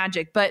feels like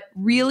magic, but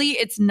really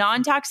it's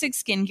non-toxic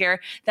skincare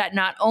that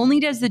not only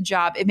does the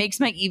job, it makes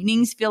my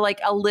evenings feel like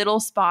a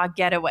little spa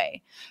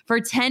getaway. For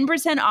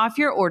 10% off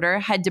your order,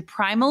 head to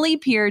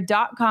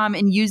primallypure.com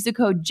and use the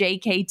code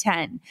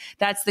JK10.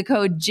 That's the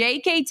code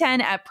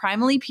JK10 at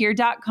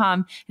primallypure.com.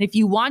 And if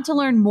you want to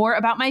learn more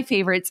about my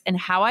favorites and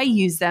how I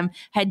use them,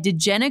 head to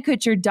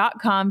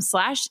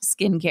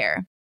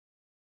jennakutcher.com/skincare.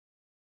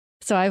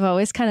 So I've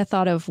always kind of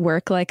thought of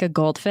work like a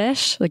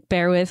goldfish, like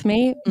bear with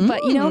me.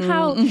 But you know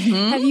how,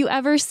 have you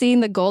ever seen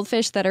the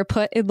goldfish that are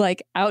put in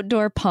like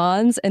outdoor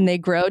ponds and they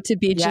grow to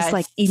be just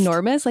like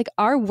enormous? Like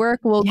our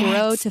work will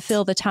grow to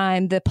fill the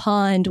time, the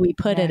pond we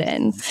put it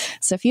in.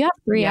 So if you have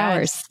 3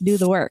 hours, do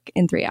the work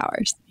in 3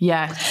 hours.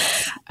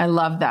 Yes. I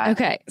love that.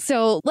 Okay.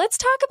 So let's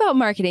talk about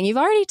marketing. You've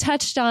already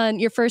touched on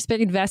your first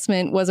big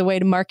investment was a way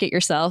to market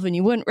yourself and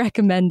you wouldn't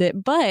recommend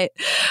it. But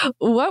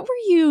what were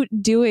you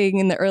doing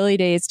in the early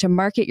days to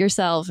market yourself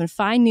and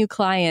find new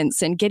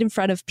clients and get in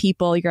front of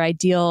people, your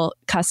ideal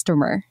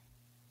customer?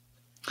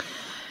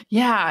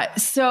 Yeah.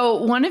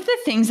 So one of the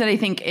things that I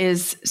think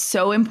is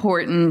so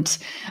important,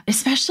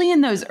 especially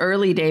in those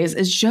early days,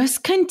 is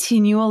just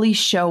continually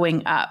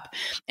showing up.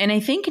 And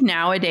I think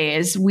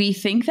nowadays we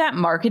think that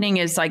marketing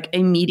is like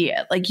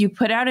immediate. Like you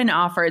put out an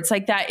offer. It's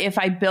like that if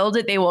I build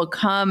it, they will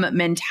come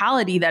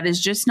mentality. That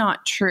is just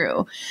not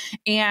true.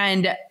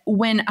 And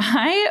when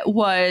I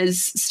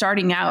was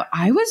starting out,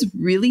 I was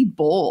really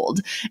bold.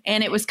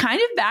 And it was kind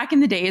of back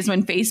in the days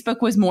when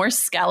Facebook was more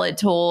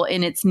skeletal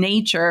in its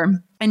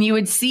nature. And you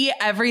would see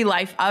every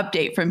life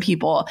update from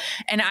people.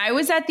 And I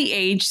was at the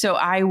age, so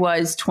I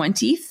was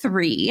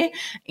 23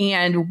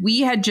 and we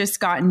had just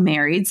gotten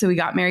married. So we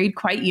got married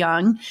quite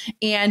young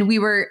and we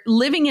were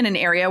living in an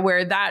area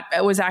where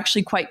that was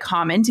actually quite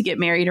common to get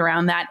married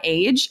around that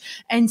age.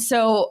 And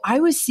so I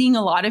was seeing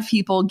a lot of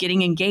people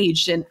getting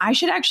engaged, and I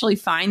should actually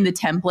find the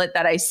template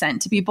that I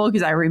sent to people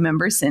because I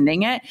remember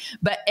sending it.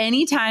 But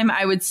anytime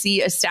I would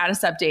see a status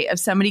update of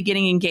somebody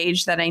getting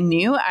engaged that I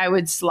knew, I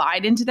would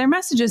slide into their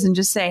messages and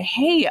just say,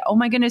 hey, oh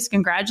my goodness,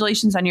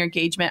 congratulations on your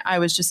engagement. I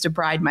was just a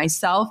bride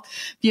myself.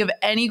 If you have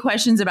any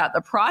questions about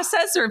the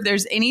process or if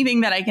there's anything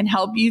that I can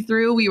help you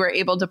through, we were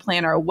able to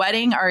plan our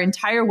wedding. Our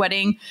entire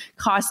wedding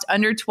cost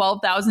under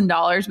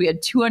 $12,000. We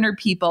had 200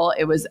 people.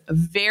 It was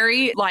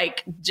very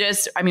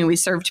we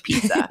served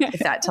pizza,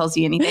 if that tells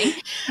you anything.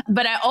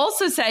 But I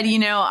also said,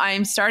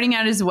 I'm starting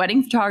out as a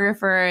wedding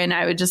photographer and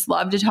I would just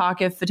love to talk.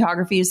 If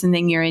photography is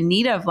something you're in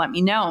need of, let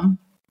me know.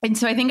 And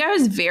so I think I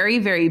was very,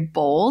 very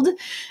bold.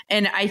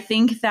 And I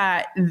think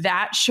that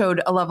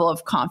showed a level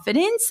of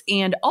confidence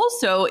and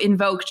also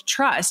invoked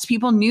trust.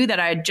 People knew that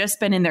I had just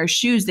been in their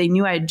shoes. They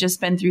knew I had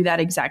just been through that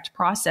exact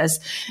process.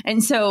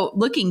 And so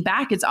looking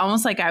back, it's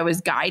almost like I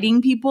was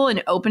guiding people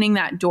and opening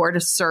that door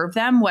to serve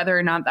them, whether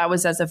or not that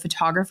was as a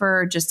photographer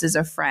or just as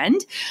a friend.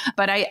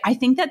 But I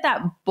think that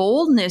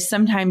boldness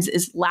sometimes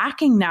is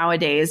lacking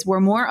nowadays.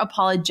 We're more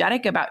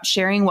apologetic about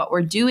sharing what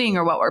we're doing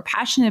or what we're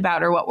passionate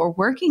about or what we're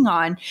working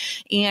on.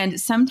 And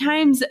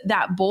sometimes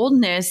that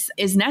boldness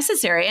is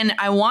necessary. And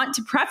I want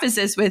to preface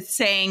this with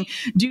saying,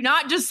 do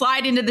not just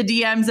slide into the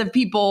DMs of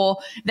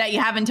people that you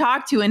haven't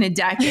talked to in a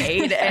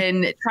decade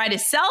and try to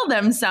sell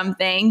them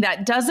something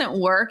that doesn't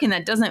work and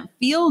that doesn't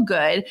feel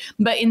good,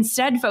 but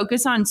instead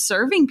focus on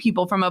serving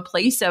people from a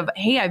place of,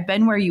 hey, I've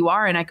been where you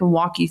are and I can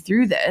walk you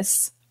through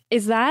this.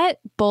 Is that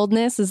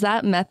boldness? Is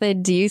that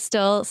method? Do you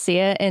still see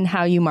it in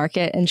how you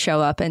market and show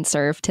up and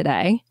serve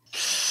today?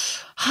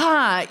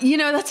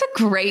 That's a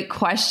great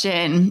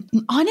question.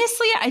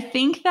 Honestly, I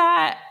think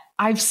that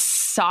I've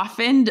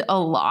softened a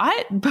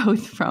lot,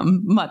 both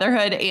from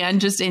motherhood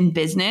and just in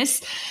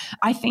business.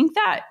 I think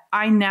that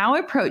I now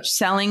approach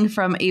selling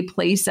from a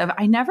place of,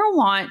 I never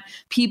want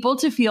people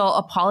to feel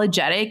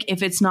apologetic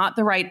if it's not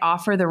the right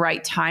offer, the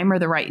right time, or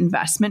the right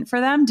investment for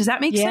them. Does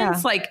that make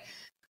sense? Like,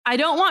 I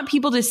don't want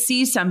people to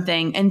see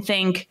something and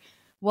think,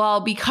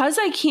 well, because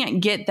I can't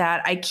get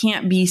that, I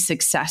can't be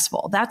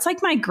successful. That's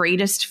like my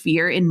greatest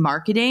fear in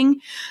marketing.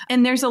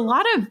 And there's a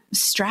lot of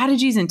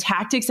strategies and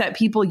tactics that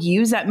people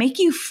use that make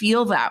you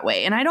feel that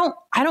way. And I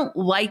don't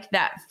like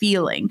that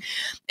feeling.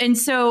 And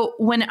so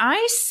when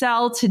I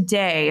sell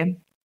today,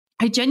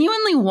 I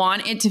genuinely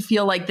want it to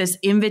feel like this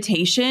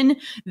invitation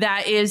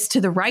that is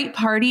to the right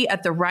party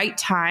at the right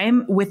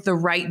time with the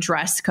right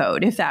dress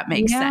code, if that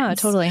makes sense. Yeah,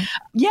 totally.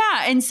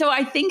 Yeah. And so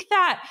I think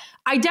that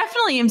I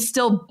definitely am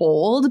still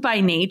bold by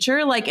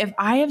nature. Like if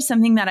I have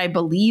something that I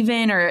believe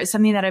in or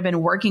something that I've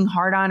been working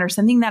hard on or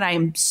something that I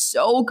am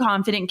so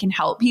confident can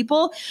help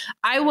people,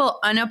 I will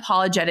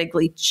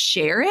unapologetically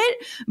share it.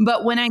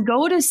 But when I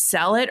go to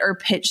sell it or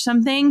pitch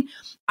something,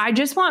 I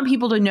just want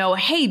people to know,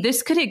 hey,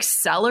 this could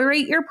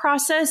accelerate your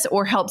process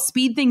or help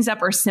speed things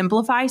up or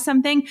simplify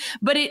something,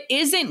 but it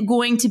isn't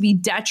going to be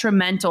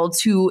detrimental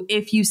to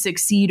if you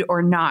succeed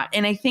or not.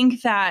 And I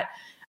think that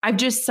I've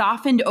just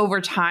softened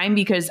over time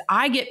because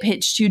I get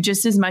pitched to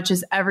just as much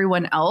as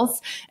everyone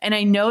else. And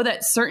I know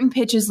that certain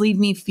pitches leave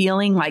me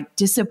feeling like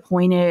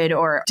disappointed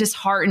or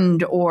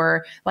disheartened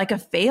or like a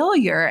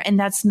failure. And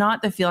that's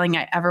not the feeling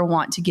I ever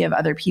want to give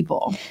other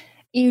people.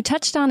 You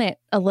touched on it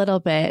a little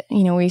bit.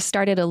 We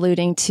started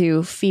alluding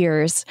to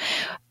fears.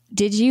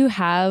 Did you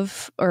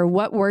have, or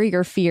what were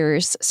your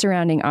fears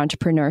surrounding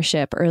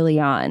entrepreneurship early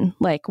on?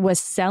 Like, was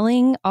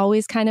selling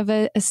always kind of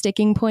a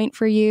sticking point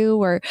for you?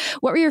 Or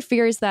what were your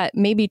fears that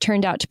maybe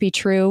turned out to be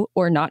true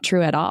or not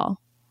true at all?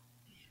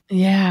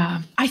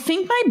 Yeah, I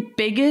think my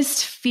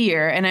biggest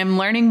fear, and I'm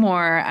learning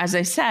more, as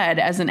I said,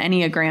 as an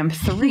Enneagram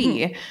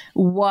 3,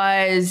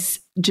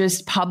 was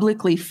just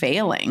publicly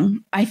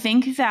failing. I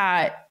think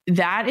that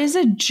is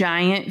a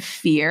giant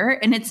fear.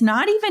 And it's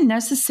not even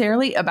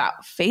necessarily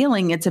about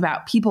failing. It's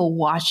about people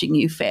watching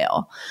you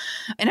fail.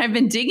 And I've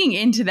been digging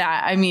into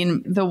that. I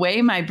mean, the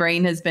way my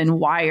brain has been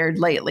wired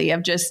lately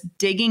of just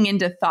digging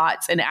into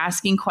thoughts and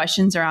asking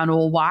questions around,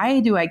 well, why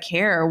do I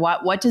care?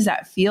 What does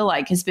that feel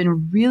like has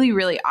been really,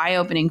 really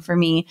eye-opening for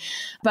me.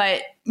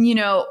 But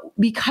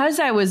because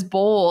I was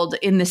bold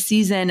in the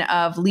season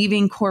of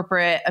leaving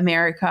corporate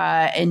America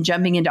and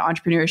jumping into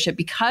entrepreneurship,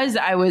 because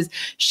I was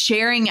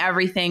sharing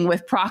everything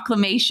with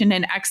proclamation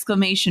and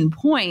exclamation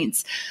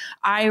points,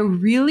 I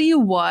really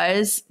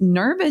was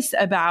nervous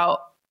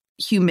about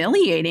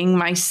humiliating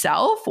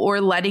myself or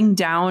letting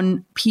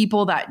down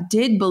people that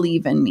did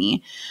believe in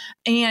me.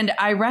 And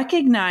I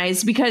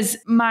recognized, because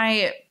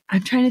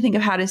I'm trying to think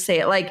of how to say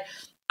it, like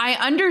I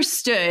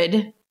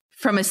understood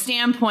from a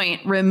standpoint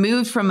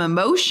removed from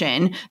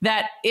emotion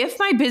that if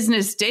my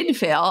business did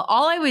fail,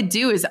 all I would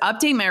do is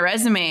update my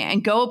resume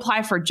and go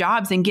apply for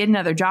jobs and get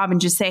another job and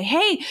just say,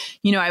 hey,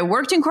 I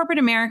worked in corporate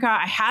America.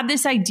 I had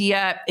this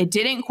idea. It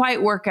didn't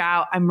quite work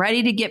out. I'm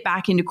ready to get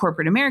back into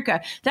corporate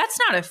America. That's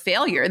not a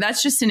failure.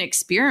 That's just an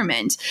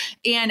experiment.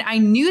 And I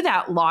knew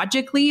that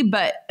logically,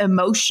 but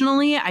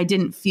emotionally, I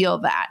didn't feel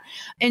that.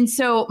 And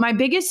so my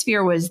biggest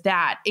fear was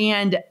that.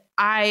 And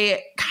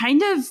I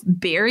kind of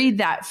buried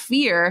that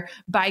fear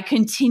by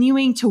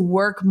continuing to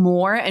work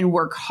more and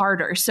work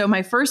harder. So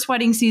my first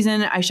wedding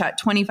season, I shot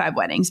 25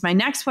 weddings. My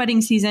next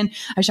wedding season,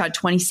 I shot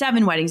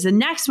 27 weddings. The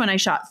next one, I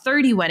shot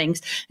 30 weddings.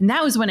 And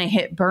that was when I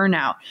hit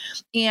burnout.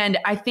 And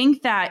I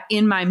think that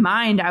in my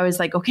mind, I was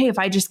like, okay, if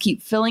I just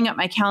keep filling up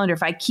my calendar,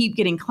 if I keep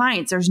getting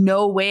clients, there's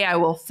no way I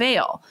will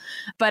fail.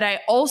 But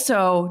I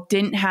also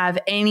didn't have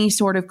any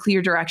sort of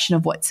clear direction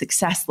of what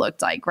success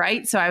looked like,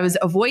 right? So I was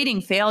avoiding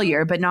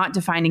failure, but not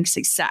defining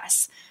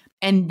success.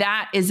 And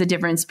that is the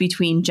difference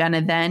between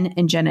Jenna then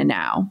and Jenna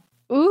now.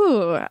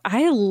 Ooh,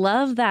 I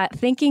love that.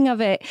 Thinking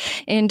of it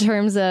in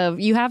terms of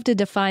you have to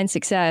define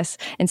success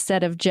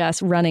instead of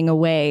just running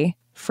away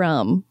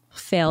from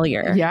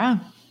failure. Yeah.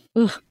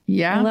 Ugh,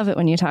 yeah. I love it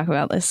when you talk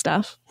about this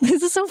stuff.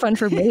 This is so fun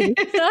for me.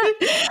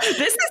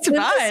 This is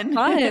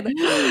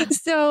fun.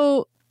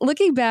 So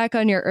looking back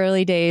on your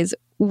early days,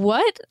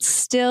 what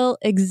still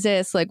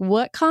exists? Like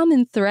what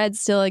common threads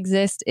still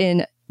exist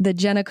in the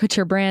Jenna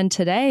Kutcher brand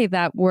today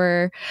that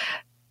were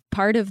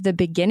part of the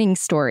beginning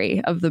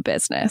story of the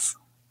business?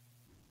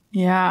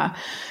 Yeah,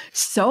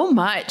 so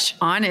much,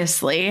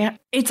 honestly.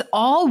 It's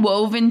all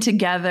woven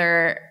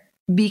together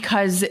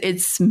because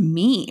it's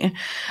me.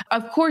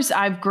 Of course,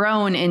 I've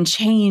grown and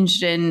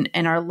changed and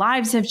our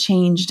lives have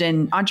changed,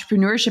 and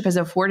entrepreneurship has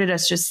afforded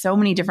us just so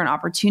many different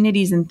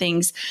opportunities and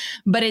things.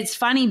 But it's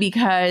funny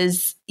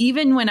because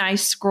even when I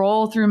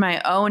scroll through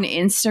my own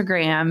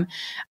Instagram,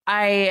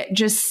 I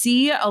just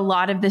see a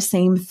lot of the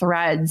same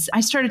threads.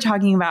 I started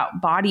talking about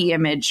body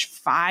image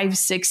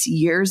 5-6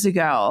 years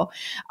ago.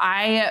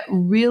 I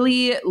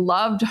really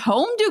loved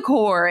home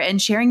decor and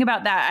sharing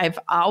about that. I've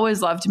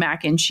always loved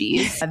mac and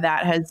cheese.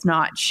 That has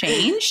not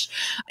changed.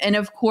 And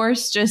of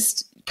course,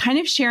 just kind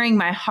of sharing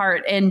my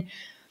heart. And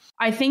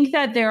I think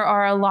that there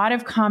are a lot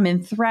of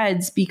common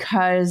threads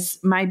because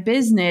my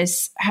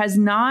business has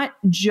not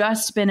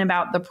just been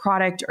about the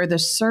product or the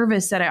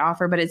service that I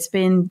offer, but it's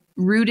been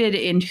rooted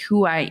in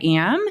who I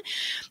am.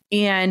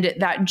 And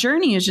that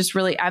journey is just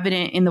really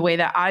evident in the way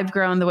that I've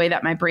grown, the way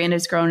that my brand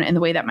has grown, and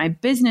the way that my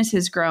business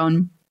has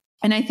grown.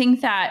 And I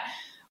think that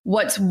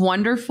what's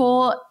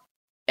wonderful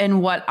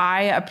and what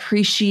I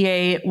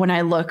appreciate when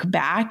I look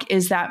back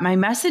is that my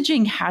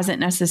messaging hasn't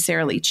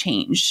necessarily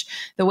changed.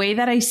 The way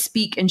that I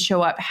speak and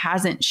show up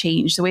hasn't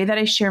changed. The way that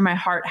I share my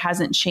heart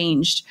hasn't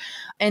changed.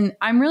 And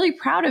I'm really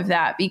proud of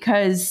that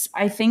because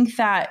I think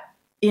that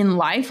in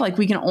life, like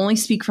we can only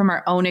speak from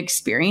our own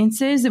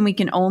experiences and we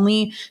can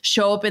only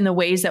show up in the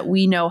ways that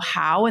we know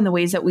how and the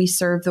ways that we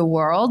serve the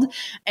world.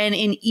 And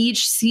in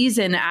each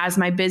season, as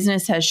my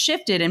business has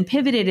shifted and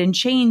pivoted and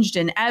changed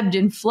and ebbed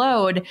and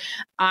flowed,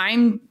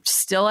 I'm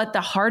still at the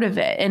heart of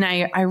it. And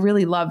I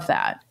really love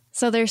that.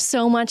 So there's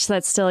so much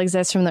that still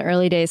exists from the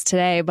early days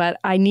today, but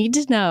I need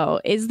to know,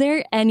 is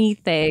there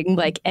anything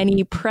like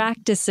any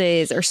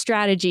practices or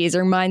strategies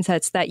or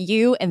mindsets that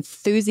you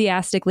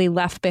enthusiastically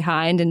left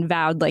behind and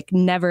vowed like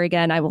never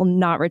again, I will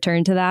not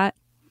return to that?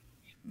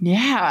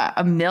 Yeah,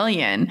 a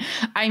million.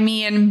 I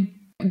mean,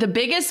 the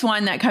biggest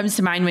one that comes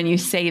to mind when you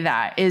say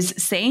that is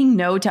saying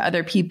no to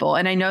other people.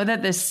 And I know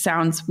that this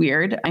sounds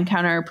weird and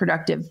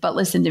counterproductive, but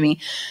listen to me.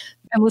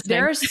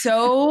 There are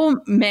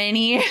so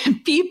many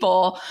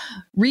people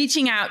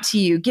reaching out to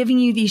you, giving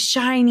you these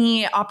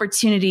shiny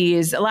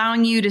opportunities,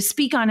 allowing you to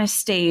speak on a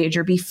stage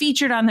or be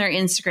featured on their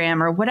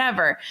Instagram or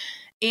whatever.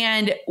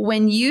 And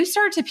when you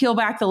start to peel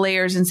back the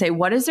layers and say,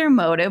 what is their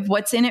motive?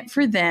 What's in it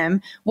for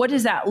them? What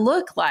does that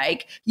look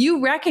like?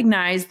 You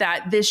recognize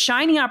that this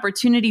shiny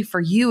opportunity for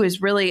you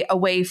is really a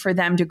way for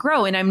them to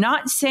grow. And I'm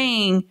not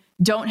saying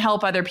don't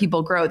help other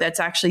people grow.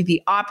 That's actually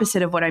the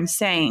opposite of what I'm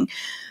saying.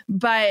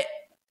 But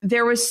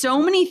there was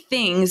so many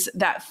things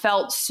that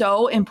felt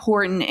so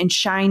important and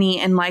shiny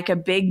and like a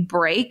big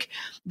break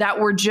that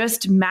were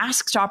just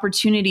masked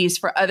opportunities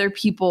for other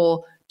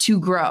people to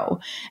grow.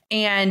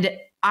 And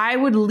I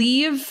would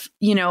leave,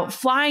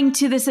 flying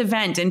to this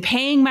event and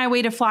paying my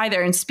way to fly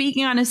there and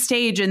speaking on a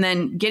stage and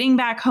then getting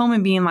back home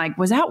and being like,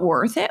 was that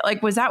worth it?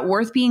 Like, was that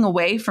worth being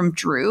away from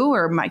Drew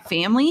or my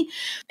family?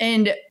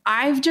 And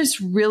I've just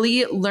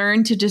really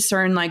learned to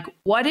discern like,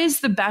 what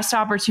is the best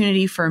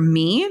opportunity for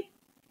me?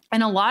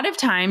 And a lot of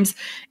times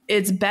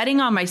it's betting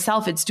on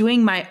myself. It's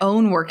doing my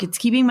own work. It's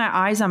keeping my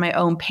eyes on my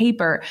own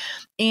paper.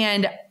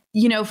 And,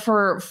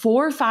 for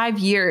 4 or 5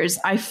 years,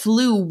 I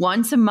flew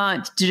once a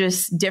month to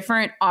just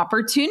different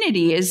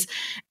opportunities.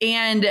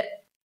 And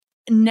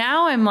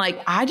now I'm like,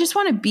 I just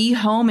want to be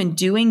home and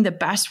doing the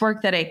best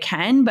work that I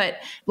can, but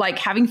like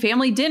having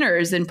family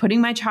dinners and putting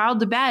my child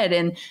to bed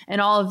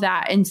and all of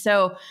that. And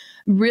so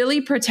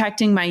really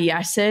protecting my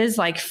yeses,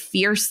 like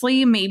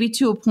fiercely, maybe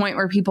to a point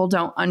where people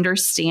don't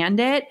understand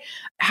it,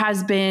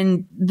 has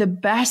been the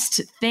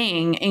best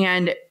thing.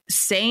 And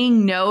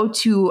saying no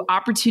to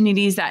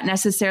opportunities that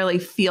necessarily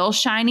feel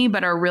shiny,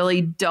 but are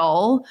really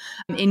dull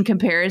in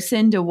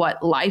comparison to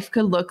what life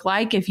could look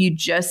like if you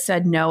just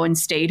said no and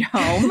stayed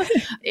home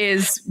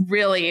is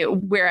really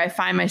where I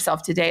find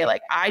myself today.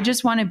 Like, I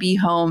just want to be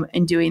home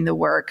and doing the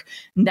work.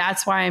 And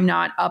that's why I'm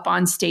not up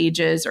on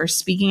stages or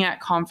speaking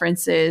at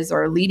conferences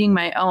or leading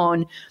my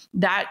own.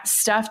 That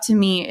stuff to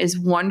me is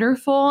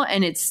wonderful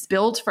and it's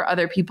built for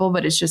other people,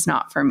 but it's just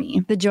not for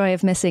me. The joy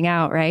of missing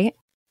out, right?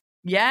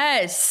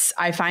 Yes,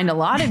 I find a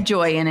lot of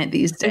joy in it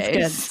these days.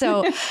 Good.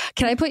 So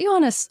can I put you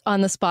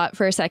on the spot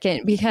for a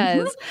second?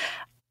 Because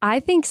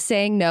I think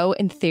saying no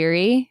in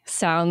theory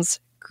sounds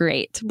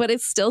great, but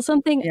it's still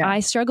something I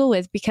struggle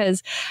with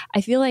because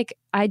I feel like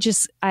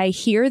I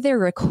hear their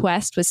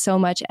request with so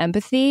much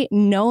empathy,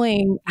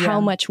 knowing how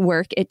much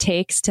work it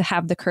takes to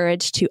have the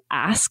courage to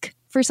ask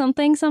for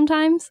something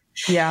sometimes.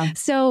 Yeah.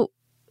 So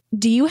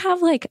do you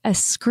have like a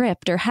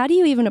script, or how do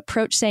you even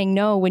approach saying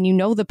no when you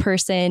know the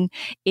person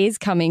is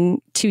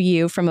coming to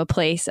you from a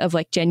place of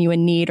like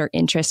genuine need or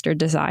interest or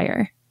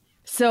desire?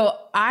 So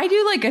I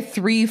do like a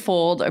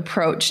threefold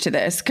approach to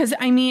this. Cause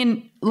I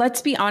mean,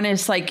 let's be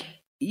honest, like,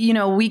 you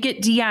know, we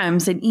get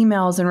DMs and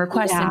emails and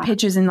requests and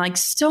pitches and like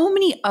so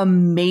many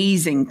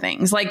amazing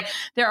things. Like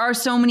there are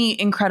so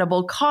many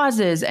incredible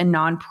causes and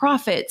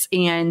nonprofits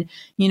and,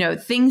 you know,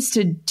 things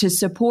to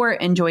support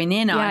and join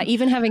in on. Yeah.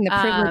 Even having the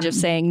privilege of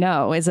saying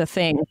no is a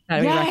thing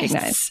that we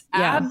recognize.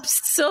 Yeah.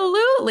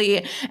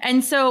 Absolutely.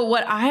 And so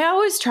what I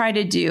always try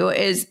to do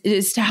is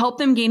to help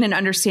them gain an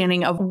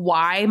understanding of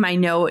why my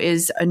no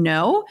is a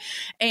no.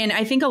 And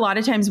I think a lot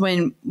of times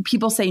when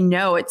people say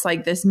no, it's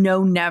like this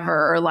no,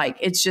 never, or like,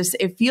 it's just,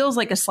 it feels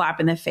like a slap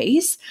in the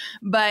face.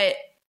 But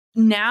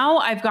now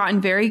I've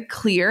gotten very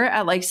clear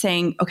at like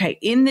saying, okay,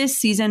 in this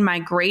season, my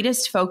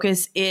greatest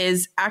focus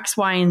is X,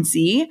 Y, and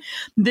Z.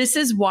 This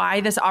is why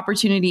this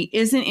opportunity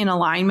isn't in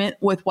alignment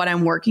with what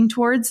I'm working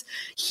towards.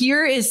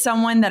 Here is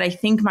someone that I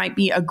think might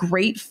be a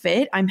great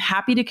fit. I'm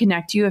happy to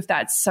connect you if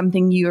that's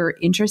something you're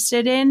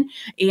interested in.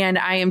 And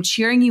I am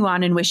cheering you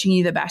on and wishing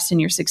you the best in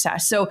your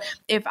success. So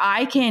if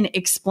I can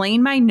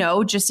explain my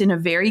no just in a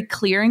very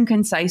clear and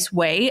concise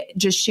way,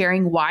 just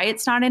sharing why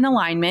it's not in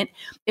alignment,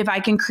 if I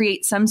can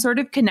create some sort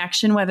of connection,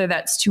 whether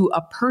that's to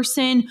a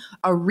person,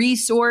 a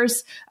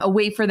resource, a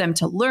way for them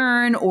to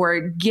learn or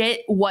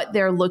get what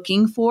they're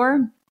looking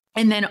for,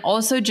 and then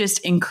also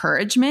just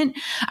encouragement.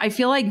 I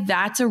feel like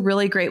that's a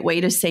really great way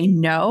to say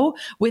no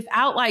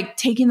without like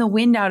taking the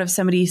wind out of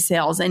somebody's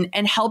sails and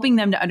helping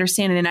them to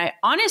understand it. And I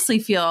honestly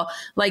feel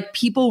like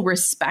people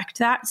respect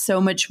that so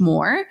much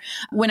more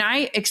when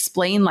I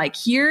explain like,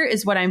 here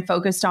is what I'm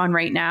focused on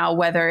right now,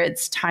 whether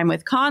it's time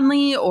with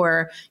Conley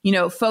or, you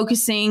know,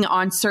 focusing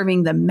on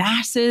serving the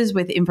masses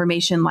with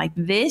information like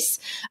this.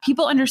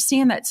 People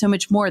understand that so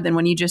much more than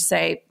when you just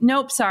say,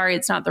 nope, sorry,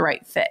 it's not the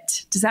right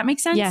fit. Does that make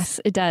sense?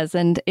 Yes, it does.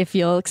 And if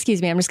you'll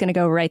excuse me, I'm just going to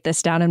go write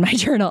this down in my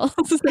journal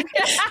so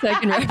I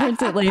can reference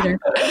it later.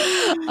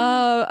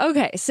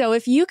 Okay. So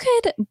if you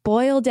could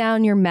boil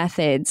down your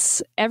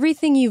methods,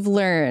 everything you've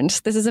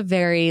learned, this is a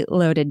very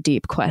loaded,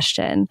 deep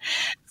question.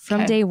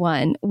 From day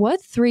one,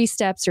 what 3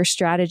 steps or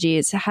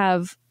strategies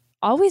have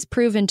always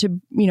proven to,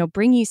 you know,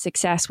 bring you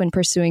success when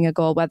pursuing a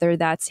goal, whether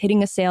that's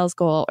hitting a sales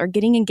goal or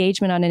getting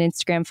engagement on an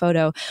Instagram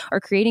photo or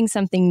creating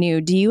something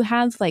new? Do you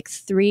have like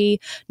 3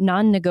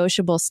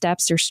 non-negotiable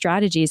steps or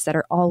strategies that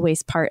are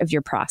always part of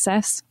your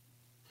process?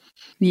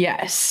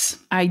 Yes,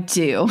 I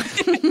do.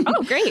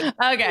 Oh, great.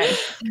 Okay.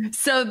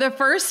 So the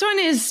first one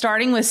is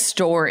starting with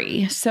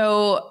story.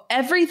 So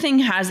everything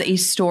has a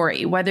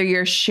story, whether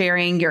you're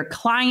sharing your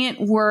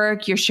client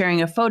work, you're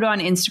sharing a photo on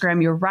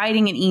Instagram, you're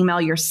writing an email,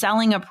 you're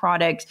selling a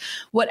product,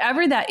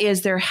 whatever that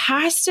is, there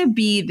has to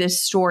be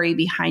this story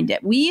behind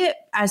it. We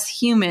as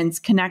humans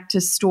connect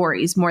to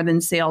stories more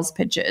than sales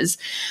pitches.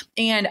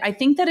 And I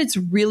think that it's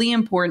really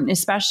important,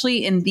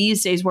 especially in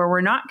these days where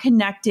we're not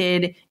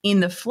connected in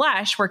the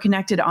flesh, we're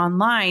connected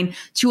online,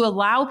 to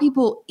allow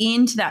people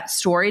into that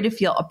story to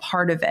feel a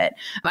part of it.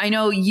 I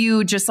know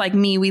you, just like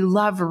me, we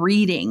love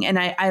reading, and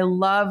I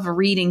love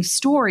reading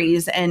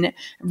stories and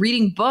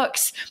reading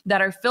books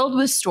that are filled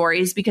with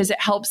stories because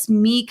it helps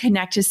me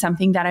connect to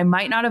something that I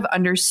might not have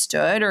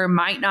understood or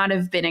might not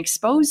have been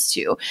exposed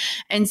to.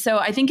 And so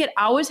I think it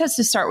always has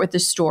to start with the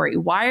story.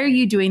 Why are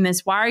you doing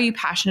this? Why are you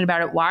passionate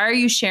about it? Why are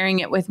you sharing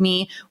it with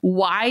me?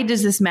 Why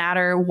does this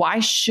matter? Why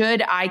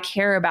should I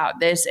care about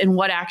this? And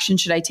what action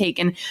should I take?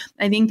 And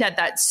I think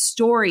that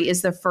story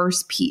is the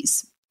first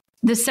piece.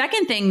 The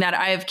second thing that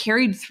I have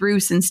carried through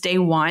since day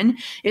one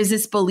is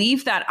this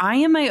belief that I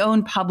am my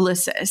own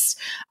publicist.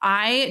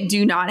 I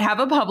do not have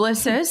a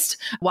publicist.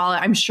 While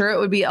I'm sure it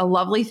would be a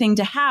lovely thing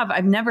to have,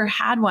 I've never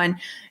had one.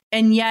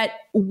 And yet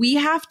we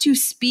have to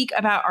speak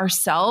about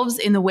ourselves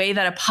in the way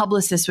that a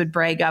publicist would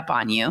brag up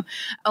on you.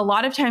 A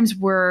lot of times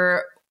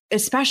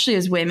especially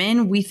as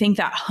women, we think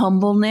that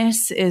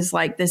humbleness is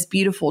like this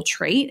beautiful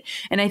trait.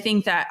 And I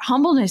think that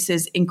humbleness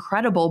is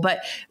incredible. But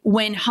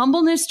when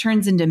humbleness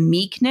turns into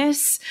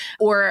meekness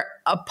or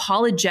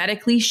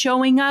apologetically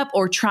showing up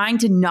or trying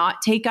to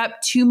not take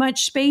up too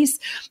much space,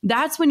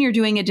 that's when you're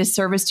doing a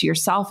disservice to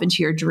yourself and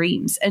to your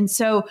dreams. And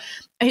so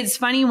it's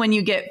funny when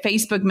you get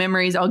Facebook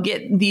memories. I'll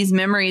get these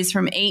memories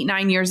from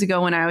 8-9 years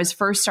ago when I was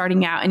first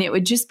starting out, and it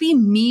would just be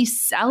me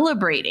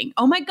celebrating.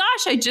 Oh my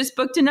gosh, I just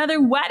booked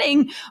another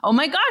wedding. Oh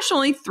my gosh,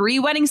 only 3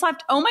 weddings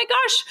left. Oh my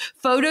gosh,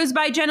 photos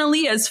by Jenna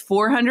Leah's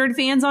 400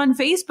 fans on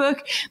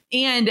Facebook.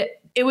 And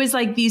it was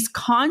like these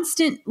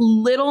constant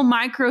little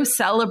micro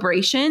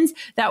celebrations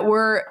that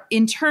were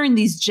in turn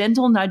these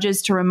gentle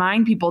nudges to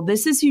remind people,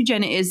 this is who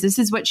Jenna is. This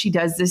is what she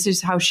does. This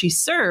is how she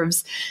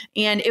serves.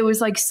 And it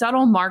was like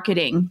subtle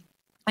marketing.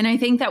 And I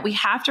think that we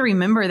have to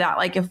remember that,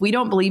 like, if we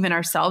don't believe in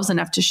ourselves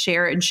enough to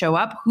share and show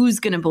up, who's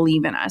going to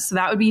believe in us? So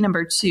that would be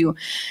number 2.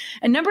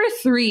 And number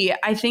 3,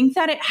 I think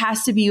that it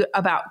has to be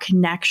about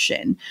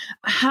connection.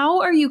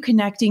 How are you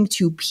connecting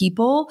to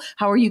people?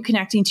 How are you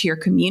connecting to your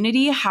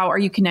community? How are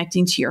you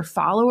connecting to your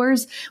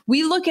followers?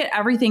 We look at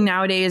everything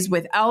nowadays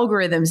with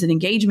algorithms and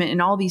engagement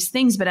and all these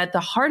things, but at the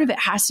heart of it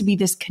has to be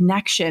this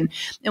connection.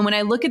 And when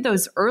I look at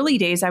those early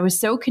days, I was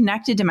so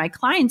connected to my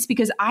clients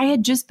because I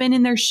had just been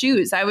in their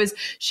shoes. I was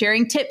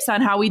sharing tips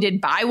on how we did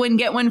buy one,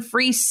 get one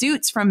free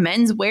suits from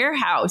Men's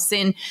Warehouse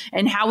and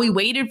how we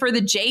waited for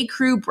the J.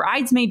 Crew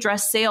bridesmaid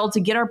dress sale to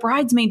get our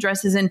bridesmaid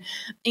dresses. And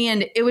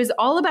it was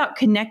all about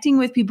connecting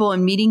with people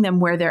and meeting them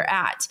where they're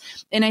at.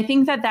 And I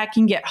think that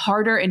can get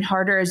harder and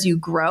harder as you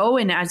grow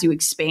and as you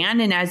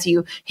expand and as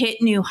you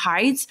hit new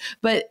heights.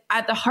 But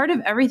at the heart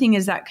of everything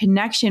is that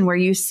connection where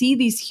you see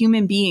these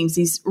human beings,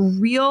 these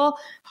real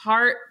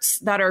hearts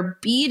that are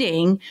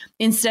beating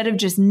instead of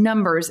just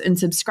numbers and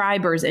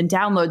subscribers and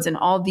downloads and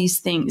all these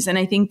things. And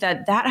I think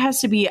that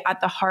has to be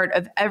at the heart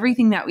of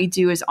everything that we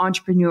do as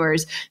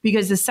entrepreneurs,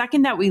 because the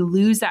second that we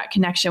lose that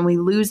connection, we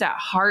lose that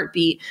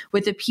heartbeat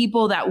with the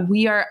people that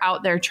we are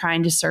out there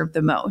trying to serve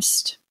the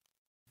most.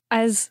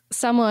 As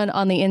someone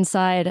on the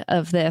inside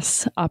of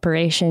this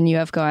operation you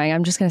have going,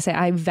 I'm just going to say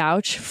I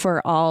vouch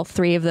for all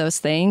three of those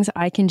things.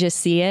 I can just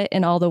see it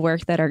in all the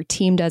work that our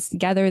team does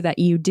together, that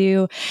you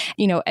do.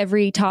 You know,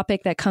 every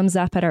topic that comes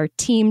up at our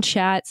team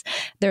chats,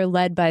 they're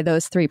led by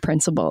those three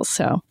principles.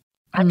 So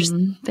I'm just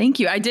thank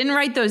you. I didn't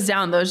write those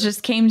down. Those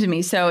just came to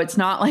me. So it's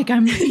not like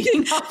I'm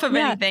reading off of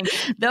anything.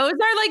 Those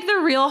are like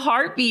the real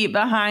heartbeat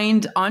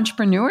behind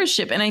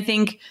entrepreneurship. And I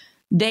think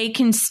they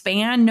can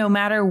span no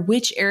matter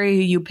which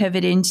area you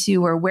pivot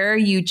into or where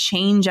you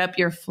change up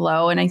your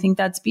flow. And I think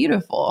that's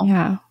beautiful.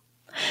 Yeah.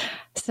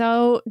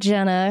 So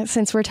Jenna,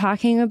 since we're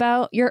talking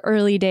about your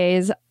early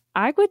days,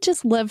 I would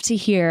just love to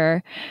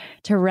hear,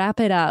 to wrap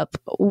it up,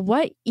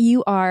 what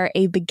you are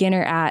a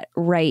beginner at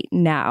right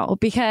now.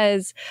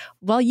 Because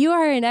while you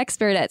are an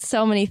expert at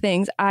so many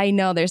things, I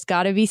know there's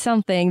got to be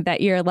something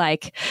that you're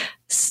like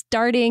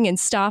starting and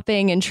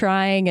stopping and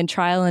trying and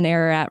trial and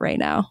error at right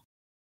now.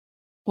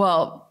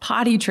 Well,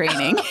 potty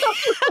training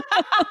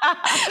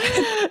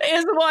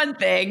is one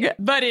thing,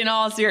 but in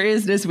all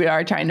seriousness, we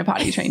are trying to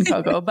potty train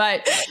Coco.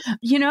 But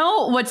you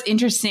know, what's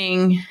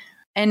interesting,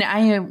 and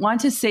I want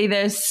to say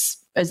this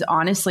as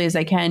honestly as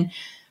I can,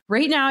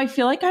 right now, I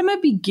feel like I'm a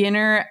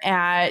beginner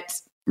at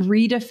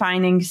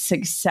redefining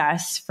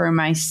success for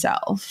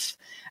myself.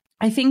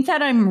 I think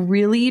that I'm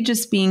really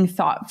just being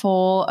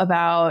thoughtful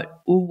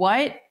about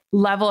what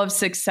level of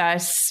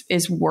success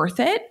is worth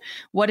it.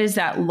 What does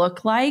that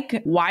look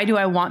like? Why do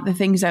I want the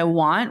things I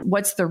want?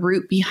 What's the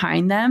root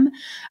behind them?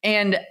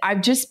 And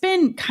I've just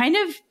been kind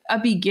of a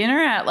beginner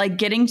at like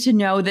getting to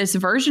know this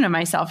version of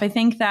myself. I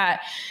think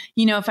that,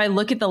 you know, if I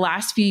look at the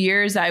last few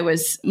years, I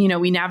was, you know,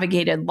 we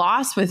navigated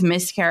loss with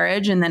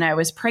miscarriage, and then I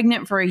was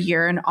pregnant for a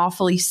year and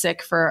awfully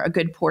sick for a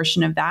good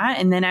portion of that.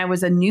 And then I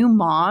was a new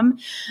mom,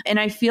 and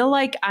I feel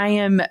like I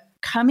am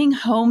coming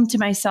home to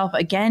myself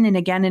again and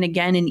again and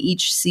again in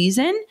each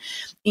season.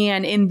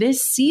 And in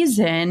this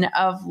season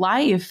of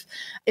life,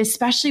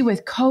 especially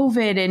with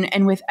COVID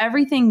and with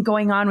everything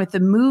going on with the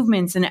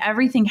movements and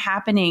everything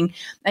happening,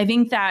 I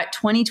think that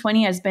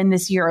 2020 has been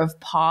this year of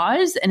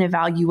pause and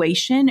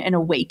evaluation and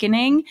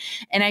awakening.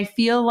 And I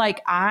feel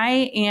like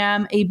I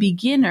am a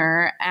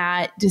beginner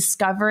at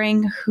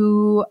discovering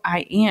who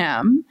I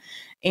am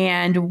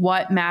and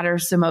what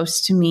matters the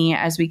most to me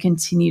as we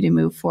continue to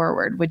move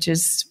forward, which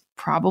is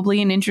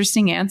probably an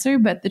interesting answer,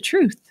 but the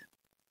truth.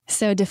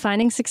 So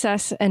defining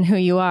success and who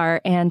you are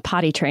and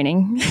potty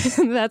training.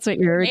 That's what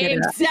you're getting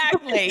at.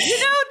 Exactly. You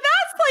know,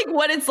 that's like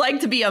what it's like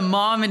to be a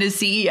mom and a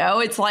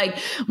CEO. It's like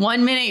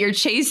one minute you're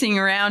chasing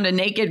around a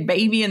naked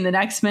baby and the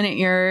next minute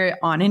you're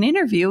on an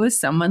interview with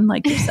someone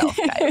like yourself,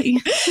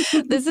 Kylie.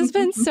 This has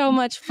been so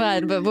much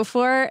fun. But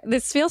before,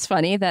 this feels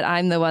funny that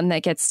I'm the one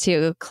that gets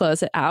to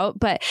close it out.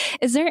 But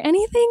is there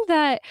anything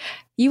that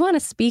you want to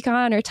speak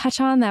on or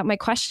touch on that my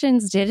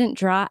questions didn't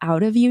draw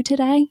out of you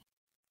today?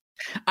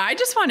 I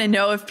just want to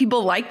know if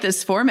people like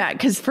this format,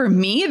 because for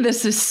me,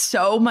 this is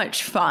so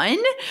much fun.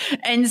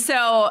 And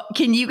so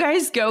can you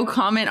guys go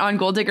comment on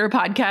Goal Digger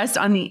Podcast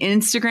on the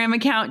Instagram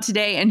account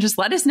today and just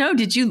let us know,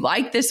 did you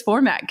like this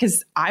format?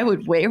 Because I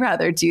would way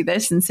rather do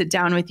this and sit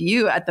down with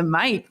you at the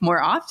mic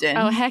more often.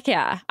 Oh, heck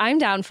yeah. I'm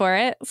down for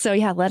it. So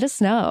yeah, let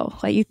us know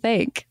what you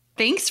think.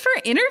 Thanks for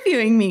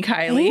interviewing me,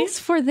 Kylie. Thanks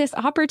for this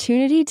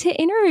opportunity to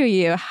interview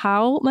you.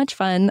 How much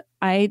fun.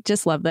 I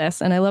just love this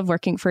and I love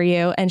working for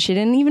you. And she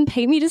didn't even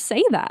pay me to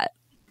say that.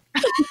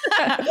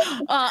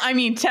 I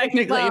mean,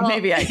 technically,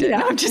 maybe I did.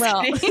 Yeah, I'm just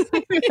kidding.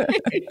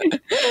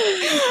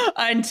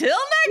 Until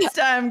next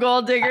time,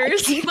 goal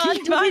diggers. Keep on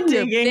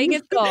digging. Your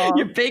biggest goal.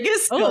 Your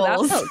biggest goals.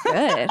 Oh, that felt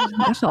good.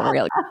 That felt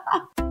really good.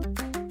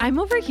 I'm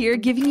over here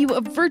giving you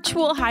a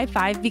virtual high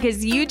five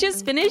because you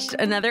just finished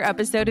another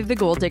episode of the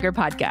Goal Digger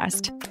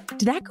Podcast.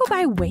 Did that go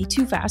by way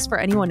too fast for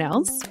anyone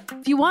else?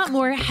 If you want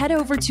more, head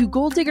over to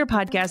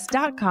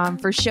goaldiggerpodcast.com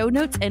for show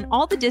notes and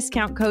all the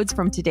discount codes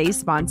from today's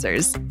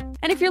sponsors.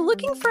 And if you're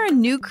looking for a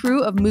new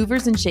crew of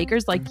movers and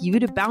shakers like you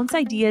to bounce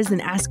ideas and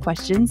ask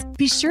questions,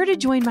 be sure to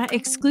join my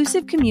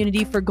exclusive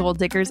community for Goal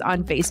Diggers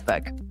on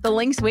Facebook. The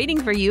link's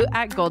waiting for you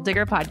at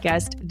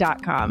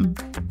goaldiggerpodcast.com.